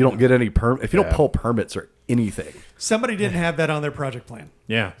say if you don't get any if you don't Yeah. pull permits or anything, Somebody didn't have that on their project plan.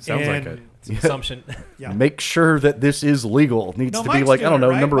 Yeah, sounds like And- it. It's an assumption. Yeah. make sure that this is legal. Needs to be Mike's like, I doing don't it, know,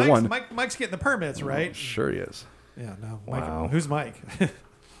 right? number Mike's, one. Mike's getting the permits, right? Sure he is. Yeah, no. Mike, Wow. Who's Mike? There's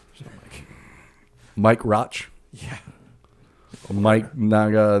no Mike. Mike Roch. Yeah. Mike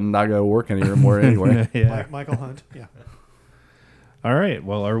not gonna work anymore anyway. Yeah. Michael Hunt. Yeah. All right.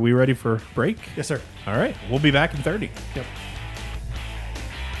 Well, are we ready for break? Yes, sir. All right. We'll be back in 30. Yep.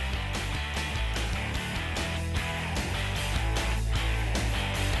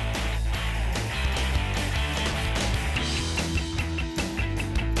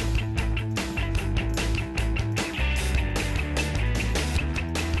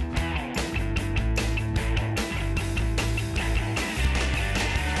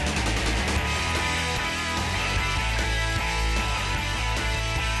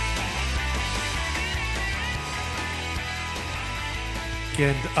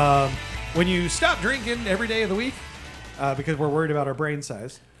 weekend. When you stop drinking every day of the week, because we're worried about our brain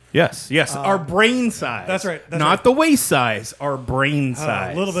size. Yes. Our brain size. That's right. Not the waist size, our brain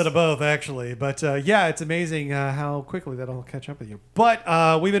size. A little bit of both, actually. But yeah, it's amazing how quickly that'll catch up with you.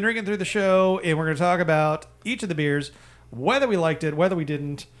 But we've been drinking through the show, and we're going to talk about each of the beers, whether we liked it, whether we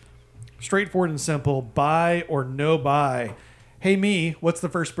didn't. Straightforward and simple. Buy or no buy. Hey, me, what's the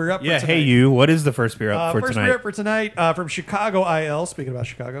first beer up for tonight? Hey, you. What is the first beer up for first tonight? First beer up for tonight from Chicago IL, speaking about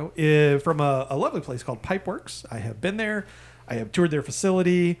Chicago, from a lovely place called Pipeworks. I have been there. I have toured their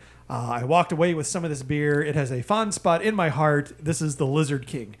facility. I walked away with some of this beer. It has a fond spot in my heart. This is the Lizard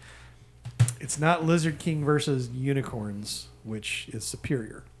King. It's not Lizard King versus Unicorns, which is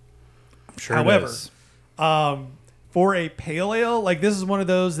superior. I'm sure However, it is. For a pale ale, like this is one of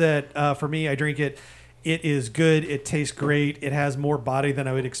those that for me, I drink it. It is good. It tastes great. It has more body than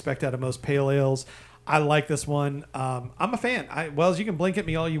I would expect out of most pale ales. I like this one. I'm a fan. Wells, you can blink at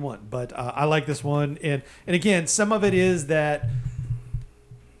me all you want, but I like this one. And again, some of it is that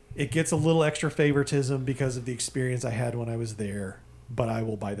it gets a little extra favoritism because of the experience I had when I was there. But I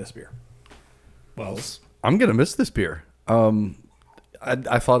will buy this beer. Wells, I'm gonna miss this beer.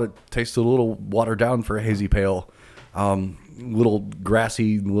 I thought it tasted a little watered down for a hazy pale. Little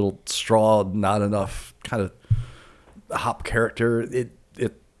grassy, little straw, not enough kind of hop character. It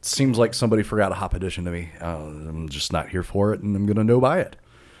seems like somebody forgot a hop addition to me. I'm just not here for it, and I'm gonna no buy it.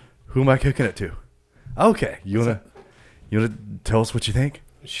 Who am I kicking it to? Okay, you wanna tell us what you think?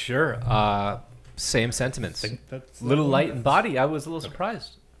 Sure. Same sentiments. Little light in body. I was a little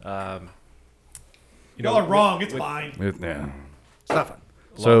surprised. y'all are wrong. It's fine. Yeah, it's not fun.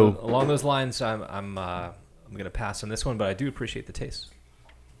 Along those lines, I'm going to pass on this one, but I do appreciate the taste.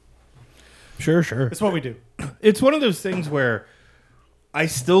 Sure. It's what we do. It's one of those things where I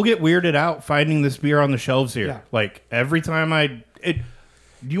still get weirded out finding this beer on the shelves here. Yeah. Like every time do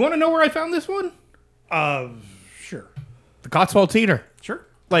you want to know where I found this one? Sure. The Cotswold Teeter. Sure.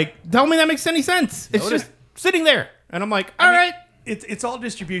 Like, tell me that makes any sense. It's just sitting there. And I'm like, all right. It's all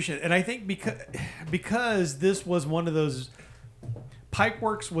distribution. And I think because this was one of those...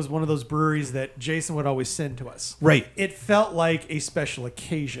 Pipeworks was one of those breweries that Jason would always send to us. Right. It felt like a special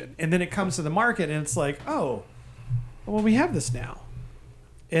occasion. And then it comes to the market and it's like, oh, well, we have this now.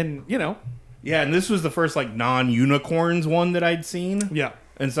 And, Yeah, and this was the first, like, non-unicorns one that I'd seen. Yeah.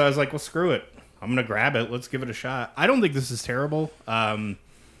 And so I was like, well, screw it. I'm going to grab it. Let's give it a shot. I don't think this is terrible. I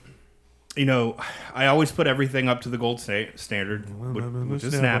always put everything up to the gold standard, which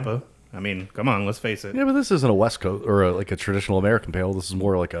is Napa. I mean, come on, let's face it. Yeah, but this isn't a West Coast or like a traditional American pale. This is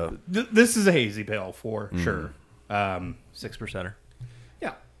more like a... This is a hazy pale for sure. 6%er.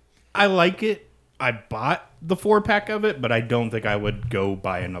 Yeah. I like it. I bought the 4-pack of it, but I don't think I would go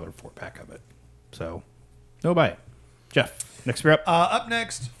buy another 4-pack of it. So, no buy it. Jeff, next beer up. Up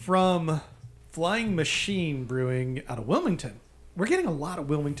next from Flying Machine Brewing out of Wilmington. We're getting a lot of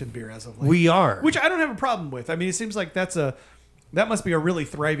Wilmington beer as of late. We are. Which I don't have a problem with. I mean, it seems like that must be a really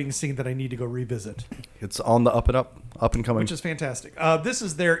thriving scene that I need to go revisit. It's on the up and coming. Which is fantastic. This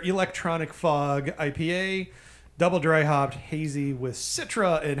is their Electronic Fog IPA, double dry hopped, hazy with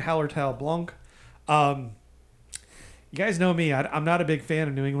Citra and Hallertau Blanc. You guys know me. I'm not a big fan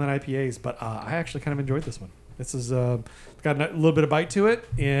of New England IPAs, but I actually kind of enjoyed this one. This is got a little bit of bite to it,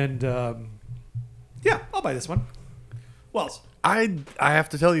 and yeah, I'll buy this one. Wells. I have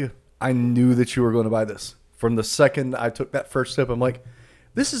to tell you, I knew that you were going to buy this. From the second I took that first sip, I'm like,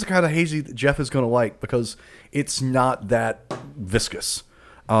 this is the kind of hazy that Jeff is going to like because it's not that viscous.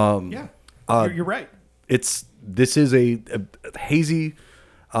 Yeah, you're right. This is a hazy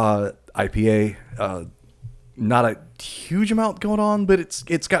IPA. Not a huge amount going on, but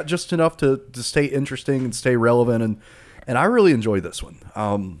it's got just enough to stay interesting and stay relevant, and I really enjoyed this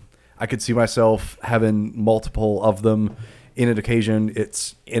one. I could see myself having multiple of them in an occasion.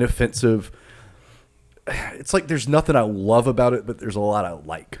 It's inoffensive. It's like there's nothing I love about it, but there's a lot I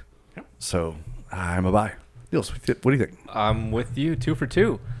like. Yep. So I'm a buy. Nils, what do you think? I'm with you, 2 for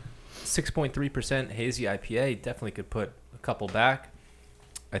 2. 6.3% hazy IPA. Definitely could put a couple back.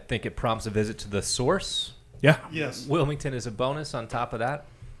 I think it prompts a visit to the source. Yeah. Yes. Wilmington is a bonus on top of that.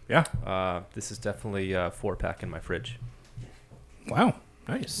 Yeah. This is definitely a 4-pack in my fridge. Wow.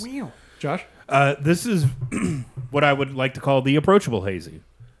 Nice. Wow. Josh? This is what I would like to call the approachable hazy,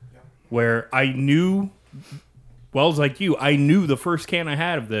 where I knew, Wells, like you, I knew the first can I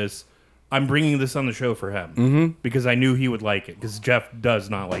had of this, I'm bringing this on the show for him because I knew he would like it because Jeff does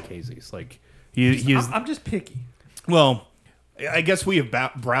not like hazies. Like he is. I'm just picky. Well, I guess we have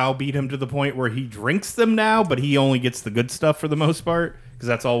browbeat him to the point where he drinks them now, but he only gets the good stuff for the most part because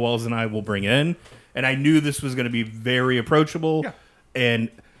that's all Wells and I will bring in. And I knew this was going to be very approachable. Yeah. And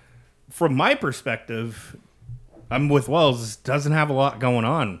from my perspective, I'm with Wells. It doesn't have a lot going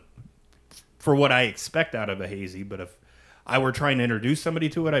on for what I expect out of a hazy. But if I were trying to introduce somebody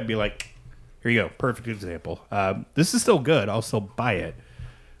to it, I'd be like, here you go. Perfect example. This is still good. I'll still buy it.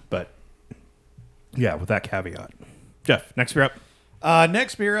 But yeah, with that caveat. Jeff, next beer up.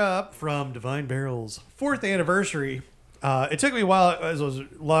 Next beer up from Divine Barrel's 4th anniversary. It took me a while as I was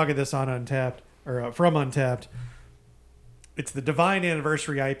logging this on Untapped, or from Untapped. It's the Divine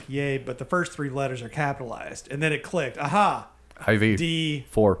Anniversary IPA, but the first 3 letters are capitalized. And then it clicked. Aha! IV.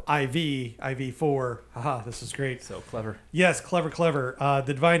 D4. IV4. Haha, this is great. So clever. Yes, clever.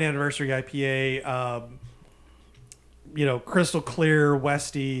 The Divine Anniversary IPA, crystal clear,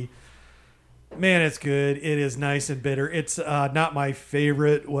 Westy. Man, it's good. It is nice and bitter. It's not my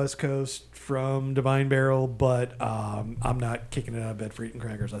favorite West Coast from Divine Barrel, but I'm not kicking it out of bed for eating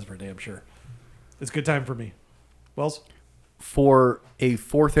crackers. That's for damn sure. It's a good time for me. Wells? For a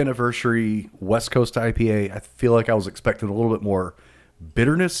 4th anniversary West Coast IPA, I feel like I was expecting a little bit more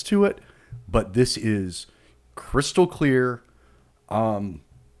bitterness to it, but this is crystal clear,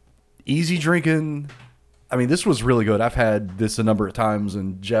 easy drinking. I mean, this was really good. I've had this a number of times,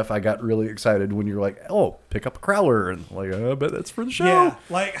 and Jeff, I got really excited when you're like, "Oh, pick up a crowler," and like, I bet that's for the show. Yeah,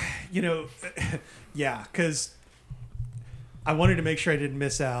 yeah, because I wanted to make sure I didn't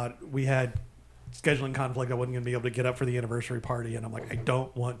miss out. We had scheduling conflict. I wasn't going to be able to get up for the anniversary party, and I'm like, I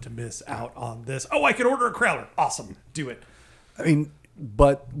don't want to miss out on this. Oh, I could order a crowler. Awesome, do it. I mean,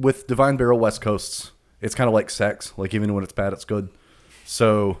 but with Divine Barrel West Coasts, it's kind of like sex. Like even when it's bad, it's good.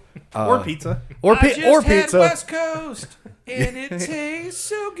 So Or pizza. or I just or had pizza. West Coast, and it tastes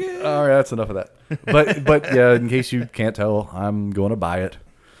so good. All right, that's enough of that. But yeah, in case you can't tell, I'm going to buy it.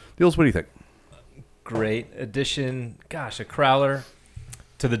 Deals, what do you think? Great addition. Gosh, a crowler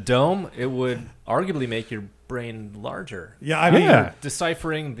to the dome. It would arguably make your brain larger. Yeah, I mean, Yeah.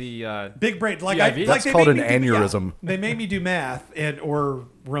 Deciphering the big brain. Like Yeah, I, that's like they called made an me do- aneurysm. they made me do math or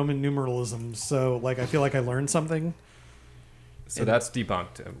Roman numeralism, so like I feel like I learned something. so that's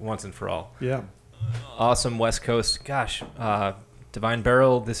debunked once and for all. Yeah. Awesome West Coast. Gosh, Divine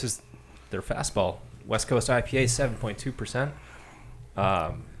Barrel. This is their fastball. West Coast IPA,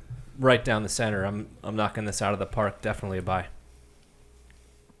 7.2%. Right down the center. I'm knocking this out of the park. Definitely a buy.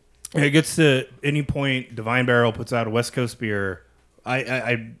 It gets to any point Divine Barrel puts out a West Coast beer,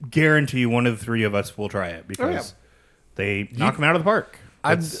 I guarantee you one of the 3 of us will try it because they knock them out of the park.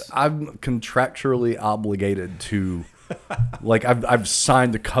 I'm contractually obligated to, like, I've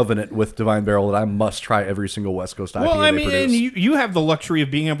signed a covenant with Divine Barrel that I must try every single West Coast IPA Well, I they mean, produce. and you have the luxury of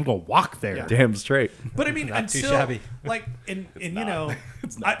being able to walk there. Damn straight. But I mean, Not too until shabby. like, and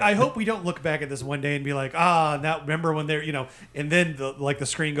I hope we don't look back at this one day and be like, now remember when they're, and then the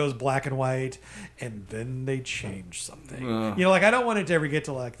screen goes black and white, and then they change something. Like I don't want it to ever get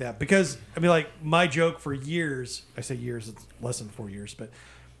to like that because I mean, like my joke for years, I say years, it's less than 4 years, but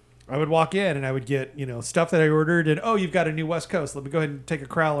I would walk in and I would get stuff that I ordered, and you've got a new West Coast. Let me go ahead and take a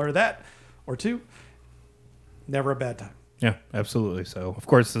crowler of that or 2. Never a bad time. Yeah, absolutely. So, of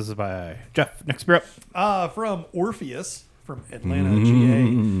course, this is by Jeff. Next beer up. From Orpheus, from Atlanta,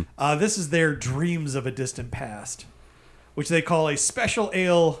 GA. This is their Dreams of a Distant Past, which they call a special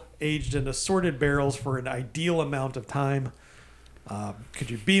ale aged in assorted barrels for an ideal amount of time.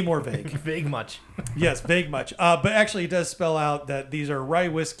 Could you be more vague? Vague much. Yes, vague much. But actually, it does spell out that these are rye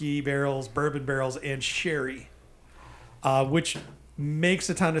whiskey barrels, bourbon barrels, and sherry, which makes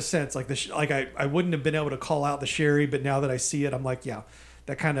a ton of sense. Like I wouldn't have been able to call out the sherry, but now that I see it, I'm like, yeah,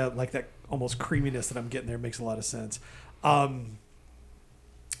 that kind of like that almost creaminess that I'm getting there makes a lot of sense. Yeah,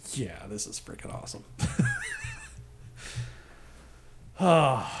 this is freaking awesome.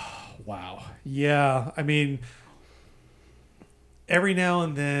 Oh, wow. Yeah, I mean, every now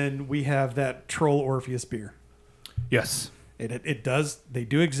and then we have that Troll Orpheus beer. Yes. It does. They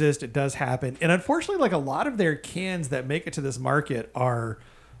do exist. It does happen. And unfortunately, like a lot of their cans that make it to this market are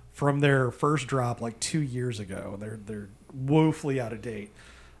from their first drop like 2 years ago. They're woefully out of date.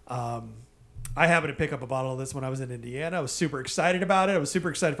 I happened to pick up a bottle of this when I was in Indiana. I was super excited about it. I was super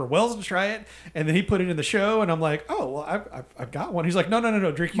excited for Wells to try it. And then he put it in the show, and I'm like, oh, well, I've got one. He's like, no,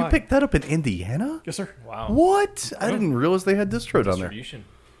 drink You mine. picked that up in Indiana? Yes, sir. Wow. What? I didn't realize they had distro down there. Distribution.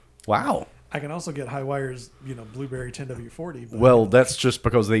 Wow. I can also get High Wire's, blueberry 10W40. But Well, that's just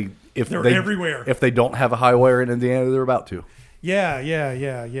because they're everywhere. If they don't have a high wire in Indiana, they're about to. Yeah.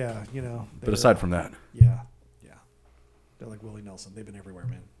 But aside from that, yeah. They're like Willie Nelson. They've been everywhere,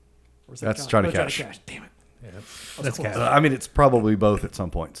 man. Where's that That's John? Johnny Oh, Cash. Damn it. Yeah, That's that's close. cat. I mean, it's probably both at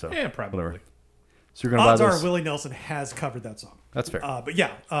some point. So Yeah, probably. whatever. So you're gonna Odds buy are this? Willie Nelson has covered that song. That's fair. But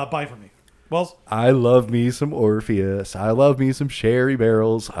yeah, buy for me. Well, I love me some Orpheus. I love me some sherry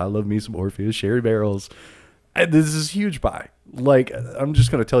barrels. I love me some Orpheus sherry barrels. This is huge buy. Like, I'm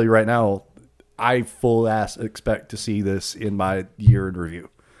just going to tell you right now, I full ass expect to see this in my year in review.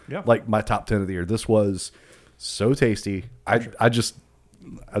 Yeah. Like my top 10 of the year. This was so tasty. I don't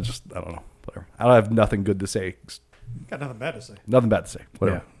know. Whatever. I don't have nothing good to say. got nothing bad to say. Nothing bad to say.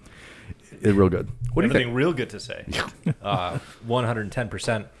 Whatever. It's real good. What do you Everything think? real good to say.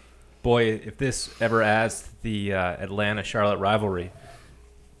 110%. Boy, if this ever adds the Atlanta-Charlotte rivalry,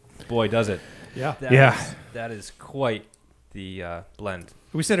 boy, does it. Yeah. That is quite the blend.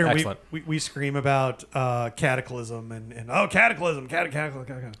 We sit here and Excellent. we scream about Cataclysm and Cataclysm.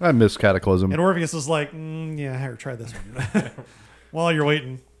 I miss Cataclysm. And Orpheus is like, yeah, here, try this one. While you're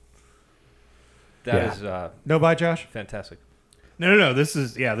waiting. That is No bye, Josh? fantastic. No. This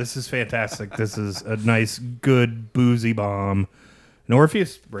is fantastic. This is a nice, good, boozy bomb. And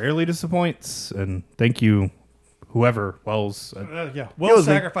Orpheus rarely disappoints. And thank you, whoever Wells. Yeah. Will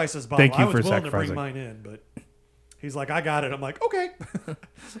sacrifices bottle. Thank you I was for willing to sacrificing. bring mine in, but he's like, I got it. I'm like, okay.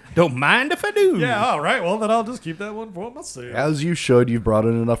 Don't mind if I do. Yeah, all right. Well, then I'll just keep that one for myself. As you should. You've brought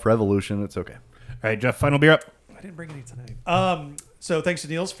in enough revolution. It's okay. All right, Jeff, final beer up. I didn't bring any tonight. So thanks to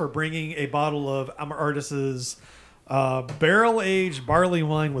Nils for bringing a bottle of Amar Artis's barrel-aged barley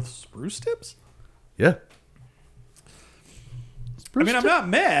wine with spruce tips. Yeah. I'm not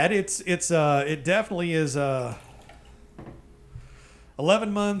mad. It definitely is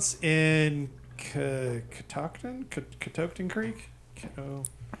 11 months in Catoctin Creek.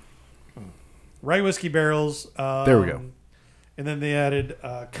 Rye whiskey barrels. There we go. And then they added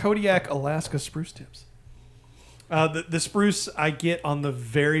Kodiak Alaska spruce tips. The spruce I get on the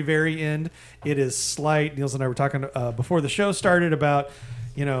very, very end. It is slight. Niels and I were talking before the show started about,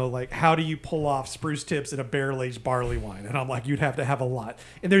 like how do you pull off spruce tips in a barrel-aged barley wine? And I'm like, you'd have to have a lot.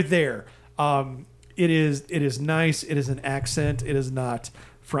 And they're there. It is nice. It is an accent. It is not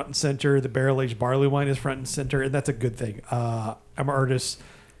front and center. The barrel-aged barley wine is front and center, and that's a good thing. Amar Artis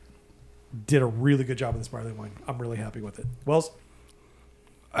did a really good job with this barley wine. I'm really happy with it. Wells?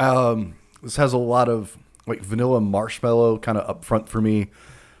 This has a lot of like vanilla marshmallow kind of up front for me.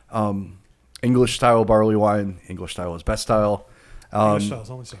 English style barley wine. English style is best style. English style is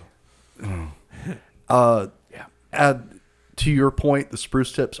only so. To your point, the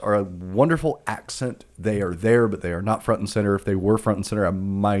spruce tips are a wonderful accent. They are there, but they are not front and center. If they were front and center, I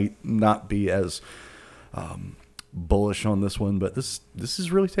might not be as bullish on this one. But this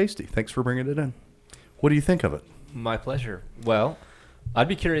is really tasty. Thanks for bringing it in. What do you think of it? My pleasure. Well, I'd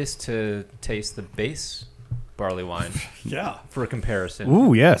be curious to taste the base barley wine Yeah. for a comparison.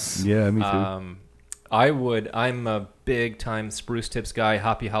 Ooh, yes. Yeah, me too. I'm a big time spruce tips guy.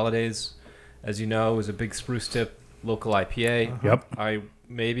 Hoppy Holidays, as you know, is a big spruce tip local IPA. Yep. I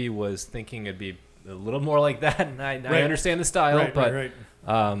maybe was thinking it'd be a little more like that, and I Right. understand the style, but right.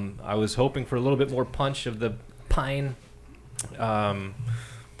 I was hoping for a little bit more punch of the pine.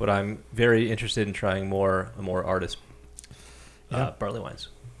 But I'm very interested in trying more artist barley wines.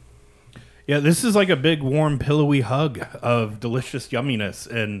 Yeah, this is like a big, warm, pillowy hug of delicious yumminess.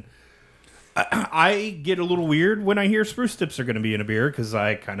 And I get a little weird when I hear spruce tips are going to be in a beer because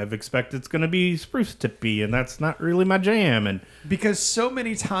I kind of expect it's going to be spruce tippy, and that's not really my jam. And Because so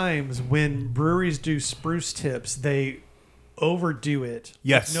many times when breweries do spruce tips, they overdo it.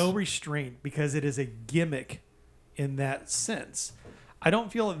 Yes. With no restraint because it is a gimmick in that sense. I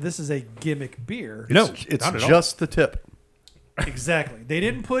don't feel that this is a gimmick beer. no, It's not at all. just the tip. Exactly. They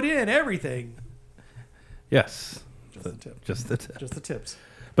didn't put in everything. Yes. Just the tip. Just the tip. Just the tips.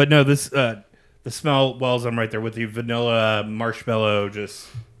 But no, this the smell. Wells, I'm right there with you. Vanilla, marshmallow, just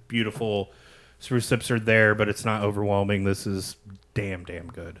beautiful. Spruce tips are there, but it's not overwhelming. This is damn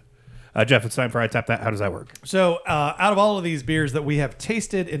good. Jeff, it's time for I Tap That. How does that work? So, out of all of these beers that we have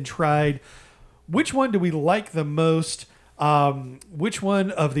tasted and tried, which one do we like the most? Which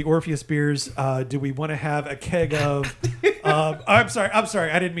one of the Orpheus beers do we want to have a keg of? I'm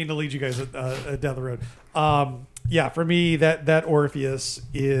sorry. I didn't mean to lead you guys down the road. Yeah, for me, that Orpheus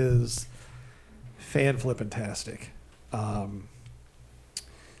is fan-flippin-tastic.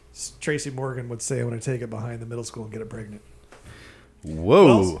 Tracy Morgan would say, I want to take it behind the middle school and get it pregnant. Whoa.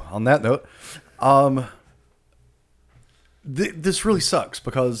 Wells? On that note, this really sucks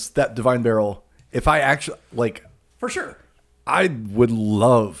because that Divine Barrel, if I actually, like, For sure. I would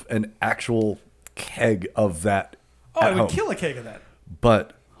love an actual keg of that Oh, at I would home. kill a keg of that.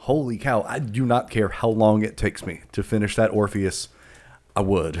 But holy cow, I do not care how long it takes me to finish that Orpheus. I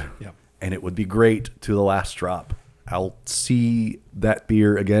would. Yeah. And it would be great to the last drop. I'll see that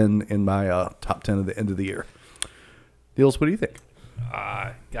beer again in my top 10 at the end of the year. Nils, what do you think?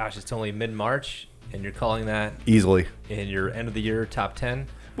 Gosh, it's only mid-March, and you're calling that Easily. in your end of the year top 10.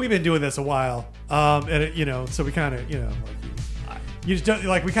 We've been doing this a while, and so we kind of, you just don't,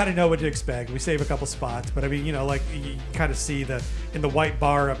 like, we kind of know what to expect. We save a couple spots, but I mean, like, you kind of see that in the white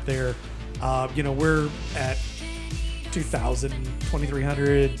bar up there, we're at 2,000,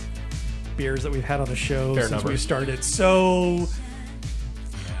 2,300 beers that we've had on the show Fair since number. we started. So,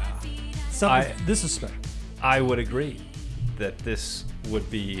 this is special. I would agree that this would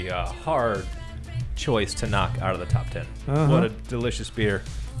be a hard choice to knock out of the top 10. Uh-huh. What a delicious beer.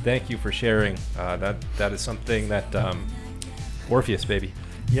 Thank you for sharing. That is something that Orpheus, baby.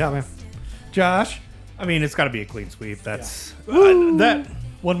 Yeah, man. Josh, I mean, it's got to be a clean sweep. That's that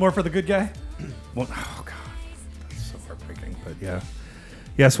one more for the good guy. Oh god, that's so heartbreaking. But yeah,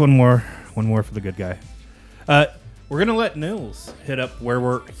 yes, one more for the good guy. We're gonna let Nils hit up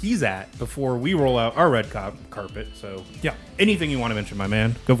where he's at before we roll out our red carpet. So Yeah. anything you want to mention, my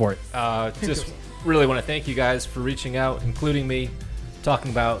man, go for it. Just really want to thank you guys for reaching out, including me,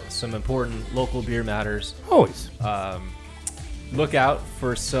 talking about some important local beer matters. Always. Look out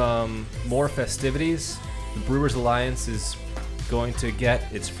for some more festivities. The Brewers Alliance is going to get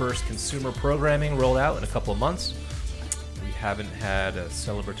its first consumer programming rolled out in a couple of months. We haven't had a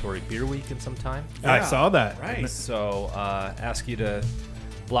celebratory beer week in some time. I Yeah. saw that. Right. So ask you to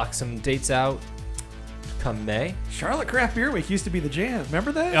block some dates out come May. Charlotte Craft Beer Week used to be the jam.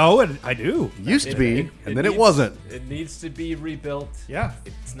 Remember that? Oh, I do. Used to be, and then it needs- wasn't. It needs to be rebuilt. Yeah.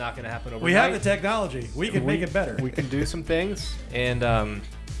 It's not going to happen overnight. We have the technology. We can make it better. We can do some things. And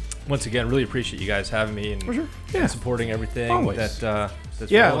once again, really appreciate you guys having me and, For sure. and Yeah. supporting everything. Always. That's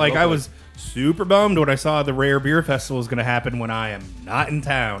Yeah, rolling like I locally. was super bummed when I saw the Rare Beer Festival was going to happen when I am not in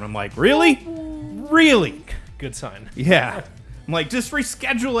town. I'm like, really? Really? Good sign. Yeah. I'm like, just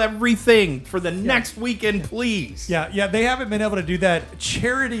reschedule everything for the next weekend, please. Yeah, they haven't been able to do that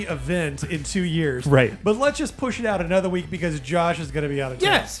charity event in 2 years. Right. But let's just push it out another week because Josh is going to be out of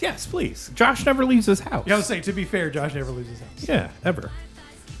town. Yes, please. Josh never leaves his house. Yeah, I was saying, to be fair, Josh never leaves his house. Yeah, ever.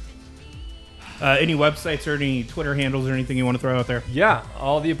 Any websites or any Twitter handles or anything you want to throw out there? Yeah,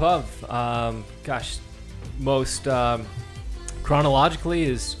 all the above. Most chronologically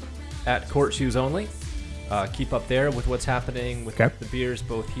is at Court Shoes Only. Keep up there with what's happening with Okay. the beers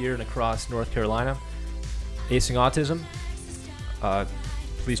both here and across North Carolina. Acing Autism.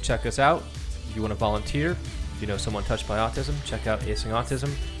 Please check us out. If you want to volunteer, if you know someone touched by autism, check out Acing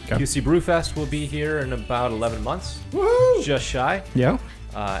Autism. Okay. QC Brewfest will be here in about 11 months. Woo! Just shy. Yeah.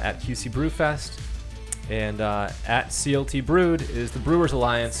 At QC Brewfest. And at CLT Brewed is the Brewers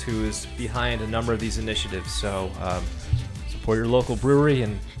Alliance, who is behind a number of these initiatives. So support your local brewery,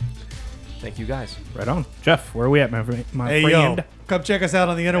 and thank you guys. Right on. Jeff, where are we at, my Hey, friend? yo. Come check us out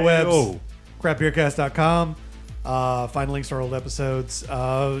on the interwebs. Hey, yo. Craftbeercast.com. Find links to our old episodes.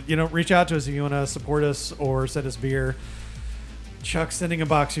 Reach out to us if you want to support us or send us beer. Chuck's sending a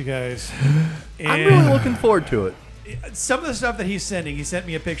box, you guys. I'm really looking forward to it. Some of the stuff that he's sending, he sent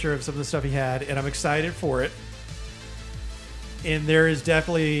me a picture of some of the stuff he had, and I'm excited for it. And there is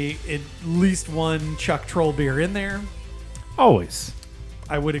definitely at least one Chuck Troll beer in there. Always.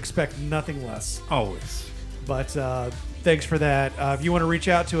 I would expect nothing less. Always. But thanks for that. If you want to reach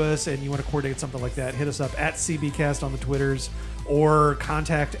out to us and you want to coordinate something like that, hit us up at CBcast on the Twitters or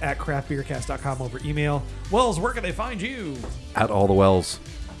contact at craftbeercast.com over email. Wells, where can they find you? At all the wells.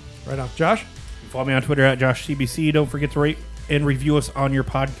 Right on. Josh? Follow me on Twitter at JoshCBC. Don't forget to rate and review us on your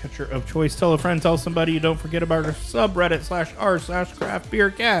podcatcher of choice. Tell a friend, tell somebody. Don't forget about our subreddit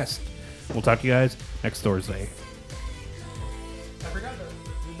 /r/craftbeercast. We'll talk to you guys next Thursday. I forgot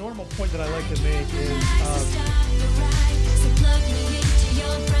the normal point that I like to make is... So plug me into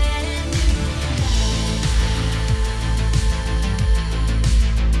your brand